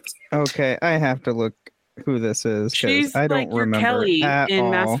Effect. Okay, I have to look who this is She's because I don't like your remember Kelly at in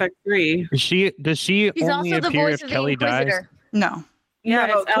all. Mass Effect 3. Does she She's only also the appear voice if of Kelly the dies? Inquisitor. No. Yeah,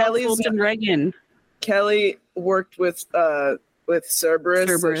 No, it's Alex Kelly's Fulton Reagan. Kelly worked with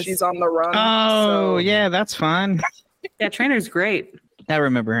Cerberus, so she's on the run. Oh, yeah, that's fun. Yeah, Trainer's great. I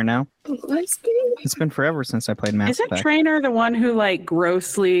remember her now. Lesbian? It's been forever since I played Mass Isn't Effect. Trainer the one who like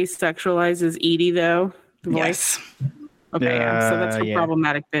grossly sexualizes Edie though? The voice. Okay, yeah. So that's her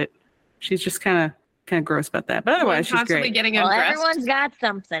problematic bit. She's just kind of gross about that, but otherwise she's constantly great. getting Well, undressed. everyone's got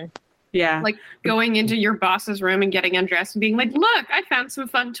something. Yeah, Like going into your boss's room and getting undressed and being like, "Look, I found some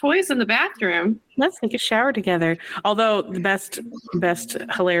fun toys in the bathroom. Let's take a shower together." Although the best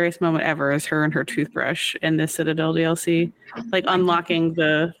hilarious moment ever is her and her toothbrush in the Citadel DLC, like unlocking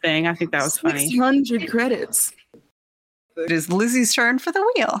the thing. I think that was funny. 600 credits. It is Lizzie's turn for the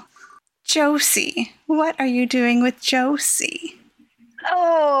wheel. Josie, what are you doing with Josie?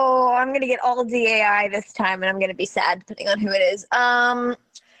 Oh, I'm gonna get all DAI this time, and I'm gonna be sad depending on who it is.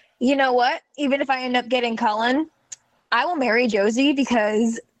 You know what? Even if I end up getting Cullen, I will marry Josie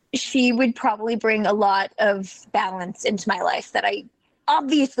because she would probably bring a lot of balance into my life that I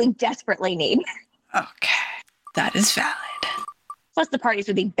obviously desperately need. Okay, that is valid. Plus, the parties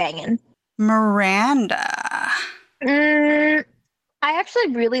would be banging. Miranda. I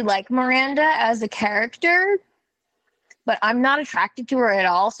actually really like Miranda as a character, but I'm not attracted to her at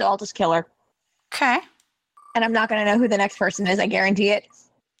all, so I'll just kill her. Okay. And I'm not going to know who the next person is, I guarantee it.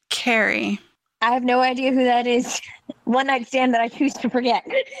 Carrie. I have no idea who that is. One night stand that I choose to forget.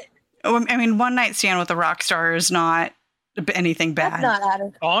 Oh, I mean, one night stand with a rock star is not anything bad. That's not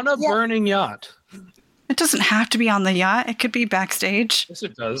Adam. On a burning yacht. It doesn't have to be on the yacht. It could be backstage. Yes,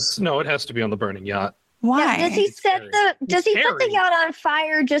 it does. No, it has to be on the burning yacht. Why? Yeah, does he set the yacht on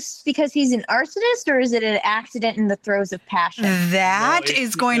fire just because he's an arsonist, or is it an accident in the throes of passion? That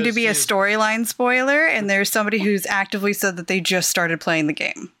is going to be a storyline spoiler, and there's somebody who's actively said that they just started playing the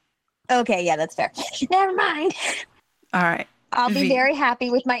game. Okay, yeah, that's fair. Never mind. All right. I'll be very happy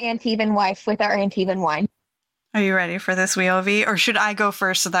with my Antivan wife with our Antivan wine. Are you ready for this wheel, V? Or should I go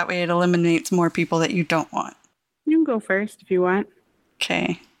first so that way it eliminates more people that you don't want? You can go first if you want.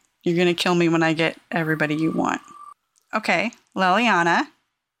 Okay. You're going to kill me when I get everybody you want. Okay. Liliana.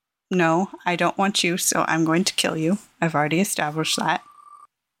 No, I don't want you, so I'm going to kill you. I've already established that.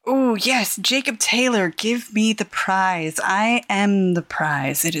 Oh, yes. Jacob Taylor, give me the prize. I am the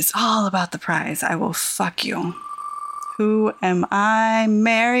prize. It is all about the prize. I will fuck you. Who am I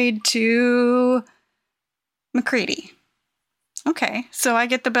married to? McCready. Okay, so I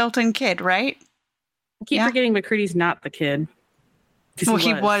get the built-in kid, right? I keep forgetting McCready's not the kid. Well,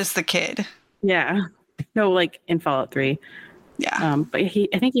 he was the kid. Yeah. No, like in Fallout 3. Yeah. But I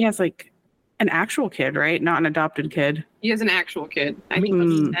think he has like an actual kid, right? Not an adopted kid. He has an actual kid. I think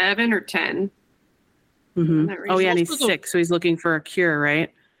he's 7 or 10. Mm-hmm. Oh, yeah, and he's 6, so he's looking for a cure,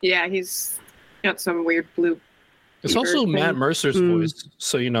 right? Yeah, he's got some weird blue. It's also Matt Mercer's voice,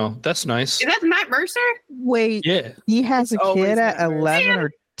 so you know that's nice. Is that Matt Mercer? Wait, yeah, he has a kid at 11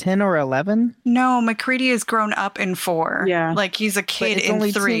 or 10 or 11? No, McCready has grown up in 4. Yeah. Like he's a kid it's in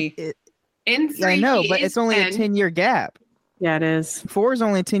only 3. In 3, I know, he but is it's only 10. a 10-year gap. Yeah, it is. 4 is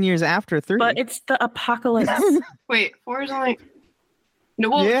only 10 years after 3. But it's the apocalypse. Wait, 4 is only.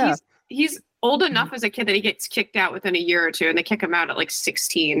 No, well, Yeah. he's old enough as a kid that he gets kicked out within a year or two, and they kick him out at like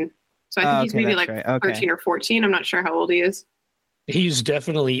 16. So I think he's maybe that's like right. Okay. 13 or 14. I'm not sure how old he is. He's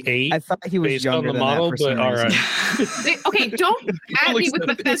definitely 8. I thought he was based younger on the than model, that for some but all reason. right. Okay, don't add me with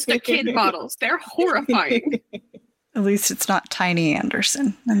Bethesda kid models. They're horrifying. At least it's not Tiny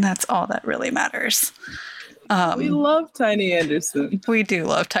Anderson, and that's all that really matters. We love Tiny Anderson. We do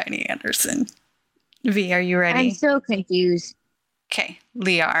love Tiny Anderson. V, are you ready? I'm so confused. Okay,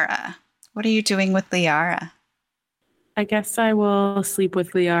 Liara. What are you doing with Liara? I guess I will sleep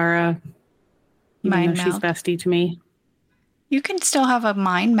with Liara. Even though she's bestie to me. You can still have a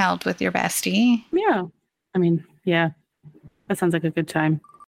mind meld with your bestie. Yeah. I mean, yeah. That sounds like a good time.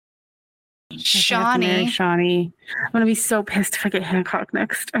 Shawnee. Shawnee. I'm gonna be so pissed if I get Hancock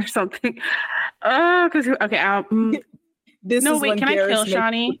next or something. Oh, because okay. This No, is wait, when can I Garrus kill makes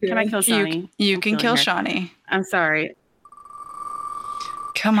Shawnee? Can I kill Shawnee? You I'm can killing kill her. Shawnee. I'm sorry.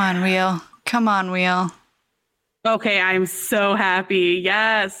 Come on, Wheel. Come on, Wheel. Okay, I'm so happy.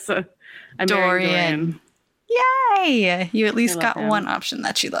 Yes. I'm Dorian. Yay! You at least got one option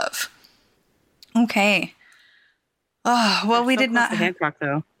that you love. Okay. Oh, well, we did not. Hancock,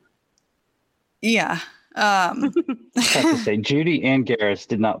 though. Yeah. I have to say, Judy and Garrus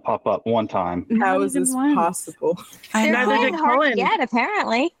did not pop up one time. How is this possible? Neither did Cullen. Yet,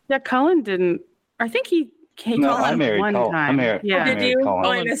 apparently. Yeah, Cullen didn't. I think he came No, I married one Cullen. time. I Yeah. married Cullen.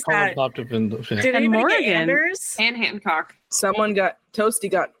 Oh, I missed that. Popped up in Did And anybody Morgan. get Anders? And Hancock. Toasty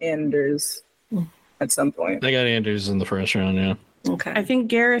got Anders at some point. I got Anders in the first round, yeah. Okay. I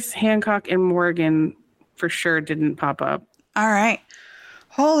think Garrus, Hancock, and Morgan for sure didn't pop up. All right.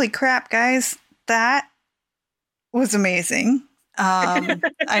 Holy crap, guys. That was amazing.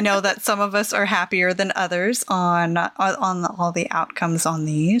 I know that some of us are happier than others on all the outcomes on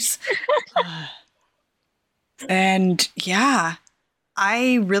these. And yeah,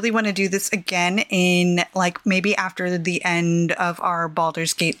 I really want to do this again in like maybe after the end of our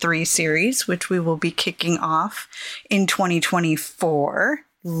Baldur's Gate 3 series, which we will be kicking off in 2024.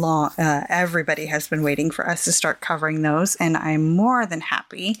 Everybody has been waiting for us to start covering those, and I'm more than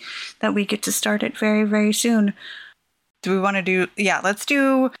happy that we get to start it very, very soon. Do we want to do... Yeah, let's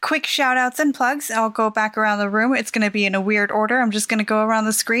do quick shout-outs and plugs. I'll go back around the room. It's going to be in a weird order. I'm just going to go around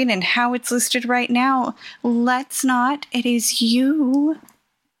the screen, and how it's listed right now. Let's Not. It is you.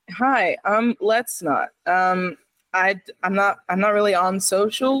 Hi, Let's Not. I'm not really on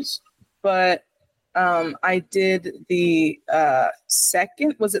socials, but I did the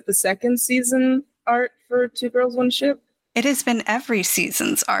second season art for Two Girls, One Ship? It has been every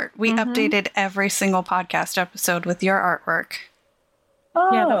season's art. We updated every single podcast episode with your artwork.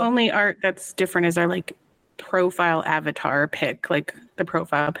 Oh. Yeah, the only art that's different is our like profile avatar pic, like the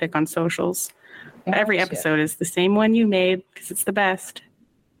profile pic on socials. Every episode is the same one you made because it's the best.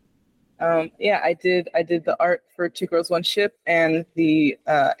 Yeah, I did the art for Two Girls, One Ship and the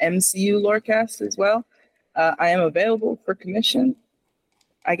MCU Lorecast as well. I am available for commission,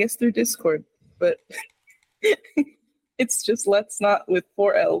 I guess through Discord, but it's just Let's Not with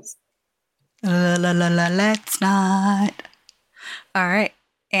 4 L's. Let's Not. All right,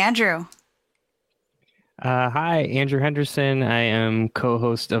 Andrew. Hi, Andrew Henderson. I am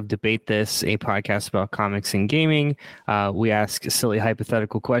co-host of Debate This, a podcast about comics and gaming. We ask a silly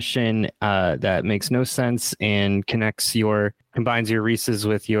hypothetical question that makes no sense and combines your Reese's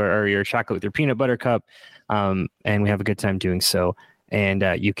with your chocolate with your peanut butter cup, and we have a good time doing so. And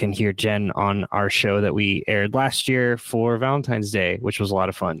you can hear Jen on our show that we aired last year for Valentine's Day, which was a lot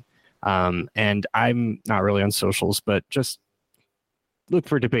of fun. And I'm not really on socials, but just look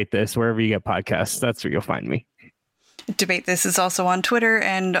for Debate This wherever you get podcasts. That's where you'll find me. Debate This is also on Twitter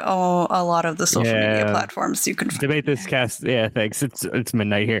and a lot of the social media platforms you can find. Debate This cast. Yeah, thanks. It's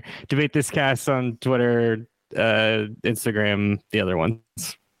midnight here. Debate This cast on Twitter, Instagram, the other ones.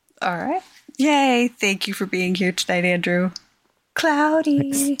 All right. Yay. Thank you for being here tonight, Andrew.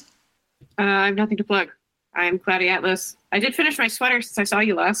 Cloudy. I have nothing to plug. I'm Cloudy Atlas. I did finish my sweater since I saw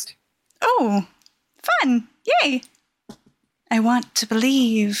you last. Oh, fun. Yay. I want to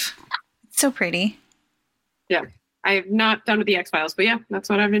believe. It's so pretty. Yeah. I've not done with the X-Files, but yeah, that's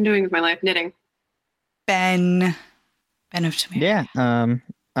what I've been doing with my life, knitting. Ben of Tamara. Yeah,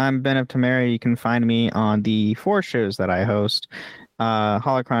 I'm Ben of Tamara. You can find me on the 4 shows that I host.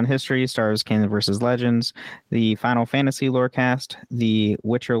 Holocron History, Star Wars Canon vs. Legends, the Final Fantasy Lorecast, the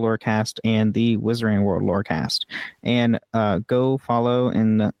Witcher Lorecast, and the Wizarding World Lorecast. And go follow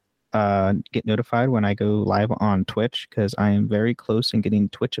and get notified when I go live on Twitch, because I am very close in getting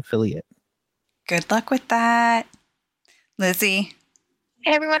Twitch affiliate. Good luck with that. Lizzie.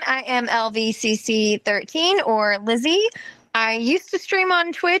 Hey everyone, I am LVCC13 or Lizzie. I used to stream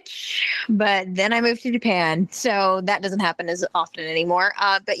on Twitch, but then I moved to Japan, so that doesn't happen as often anymore.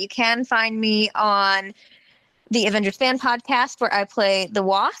 But you can find me on the Avengers Fan Podcast, where I play the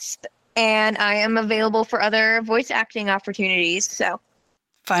Wasp, and I am available for other voice acting opportunities. So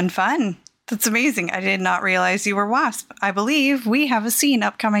Fun. That's amazing. I did not realize you were Wasp. I believe we have a scene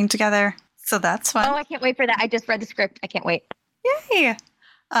upcoming together, so that's fun. Oh, I can't wait for that. I just read the script. I can't wait. Yay!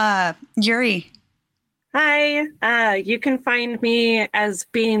 Yuri. Hi, you can find me as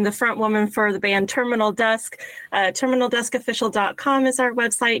being the front woman for the band Terminal Dusk. TerminalDuskOfficial.com is our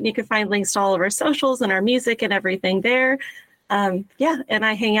website, and you can find links to all of our socials and our music and everything there. And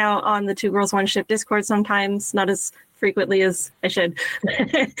I hang out on the Two Girls, One Ship Discord sometimes, not as frequently as I should,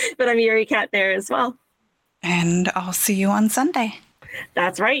 but I'm Yuri Cat there as well. And I'll see you on Sunday.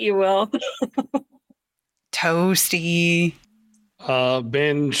 That's right, you will. Toasty.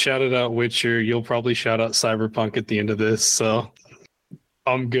 Ben shouted out Witcher. You'll probably shout out Cyberpunk at the end of this, so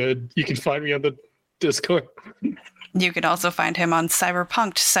I'm good. You can find me on the Discord. You can also find him on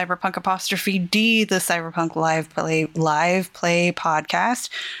Cyberpunk ''D, the Cyberpunk live play podcast,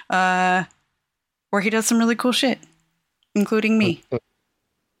 where he does some really cool shit, including me.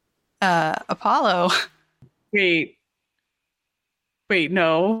 Apollo. Wait,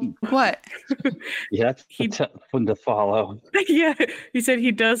 no. What? Yeah, that's fun to follow. Yeah, he said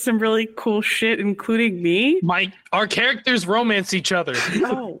he does some really cool shit, including me. Our characters romance each other.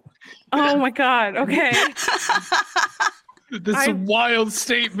 Oh my god. Okay. This is a wild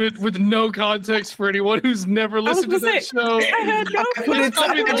statement with no context for anyone who's never listened to that show. I had no It's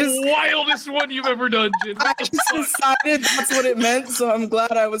probably the wildest one you've ever done, Jin. I just decided that's what it meant, so I'm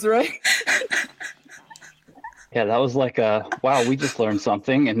glad I was right. Yeah, that was like wow, we just learned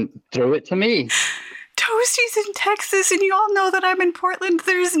something and threw it to me. Toasty's in Texas, and you all know that I'm in Portland.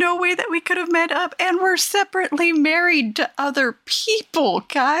 There's no way that we could have met up, and we're separately married to other people,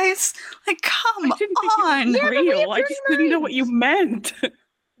 guys. Like, come on. Real. I just didn't know what you meant.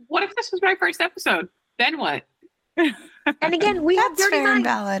 What if this was my first episode? Then what? And again, we have That's dirty fair and minds.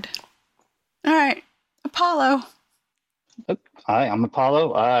 valid. All right, Apollo. Hi, I'm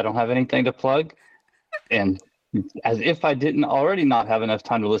Apollo. I don't have anything to plug. And as if I didn't already not have enough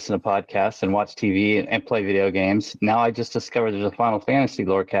time to listen to podcasts and watch TV and play video games, now I just discovered there's a Final Fantasy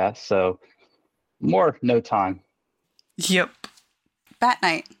Lorecast, so more no time. Yep. Bat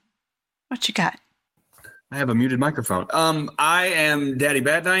Knight. What you got? I have a muted microphone. I am Daddy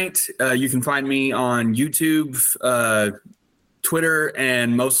Bat Knight. You can find me on YouTube, Twitter,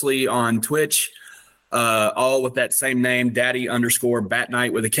 and mostly on Twitch, all with that same name, Daddy_Bat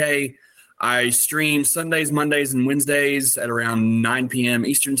Knight with a K. I stream Sundays, Mondays, and Wednesdays at around 9 p.m.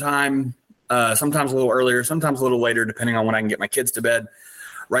 Eastern time, sometimes a little earlier, sometimes a little later, depending on when I can get my kids to bed.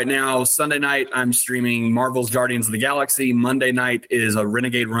 Right now, Sunday night, I'm streaming Marvel's Guardians of the Galaxy. Monday night is a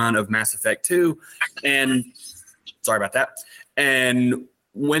Renegade run of Mass Effect 2. And sorry about that. And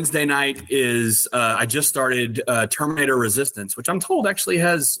Wednesday night is I just started Terminator Resistance, which I'm told actually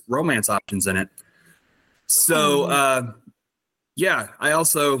has romance options in it. So, yeah, I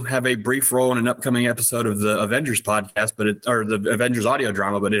also have a brief role in an upcoming episode of the Avengers podcast, or the Avengers audio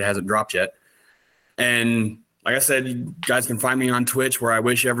drama, but it hasn't dropped yet. And like I said, you guys can find me on Twitch, where I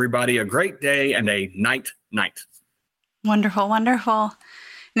wish everybody a great day and a night. Wonderful, wonderful.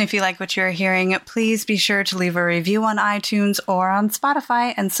 And if you like what you're hearing, please be sure to leave a review on iTunes or on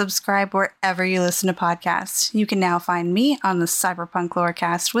Spotify and subscribe wherever you listen to podcasts. You can now find me on the Cyberpunk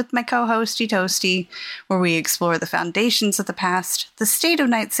Lorecast with my co-host, Toasty, where we explore the foundations of the past, the state of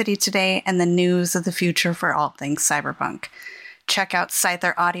Night City today, and the news of the future for all things cyberpunk. Check out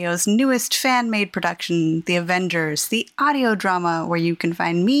Scyther Audio's newest fan-made production, The Avengers, the audio drama, where you can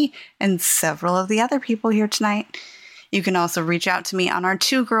find me and several of the other people here tonight. You can also reach out to me on our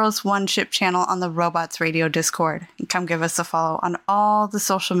Two Girls One Ship channel on the Robots Radio Discord. And come give us a follow on all the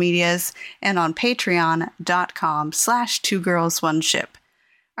social medias and on patreon.com/twogirlsoneship.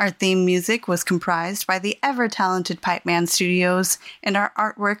 Our theme music was comprised by the ever-talented Pipeman Studios, and our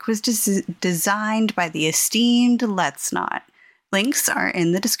artwork was designed by the esteemed Let's Not. Links are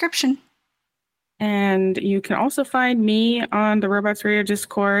in the description. And you can also find me on the Robots Radio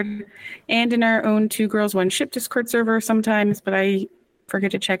Discord and in our own Two Girls One Ship Discord server sometimes, but I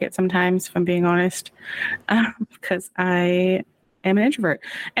forget to check it sometimes, if I'm being honest, because I am an introvert.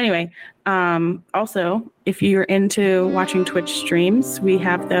 Anyway, also, if you're into watching Twitch streams, we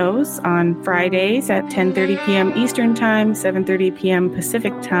have those on Fridays at 10:30 p.m. Eastern Time, 7:30 p.m.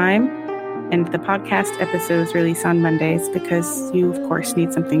 Pacific Time. And the podcast episodes release on Mondays because you, of course,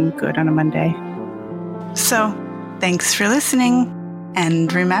 need something good on a Monday. So, thanks for listening,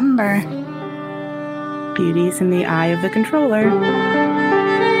 and remember, beauty's in the eye of the controller.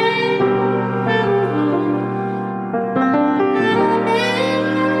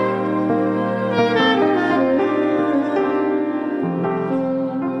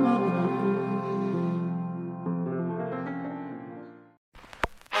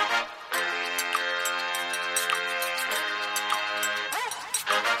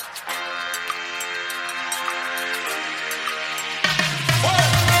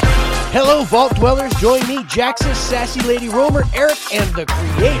 Hello, Vault Dwellers. Join me, Jaxus, Sassy Lady Romer, Eric, and the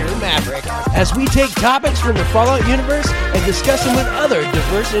Creator Maverick as we take topics from the Fallout universe and discuss them with other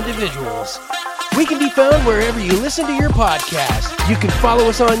diverse individuals. We can be found wherever you listen to your podcast. You can follow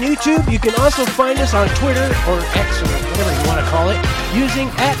us on YouTube. You can also find us on Twitter or X or whatever you want to call it using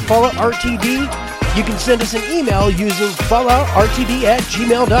 @FalloutRTD. You can send us an email using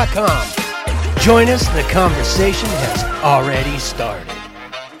falloutrtd@gmail.com. Join us, the conversation has already started.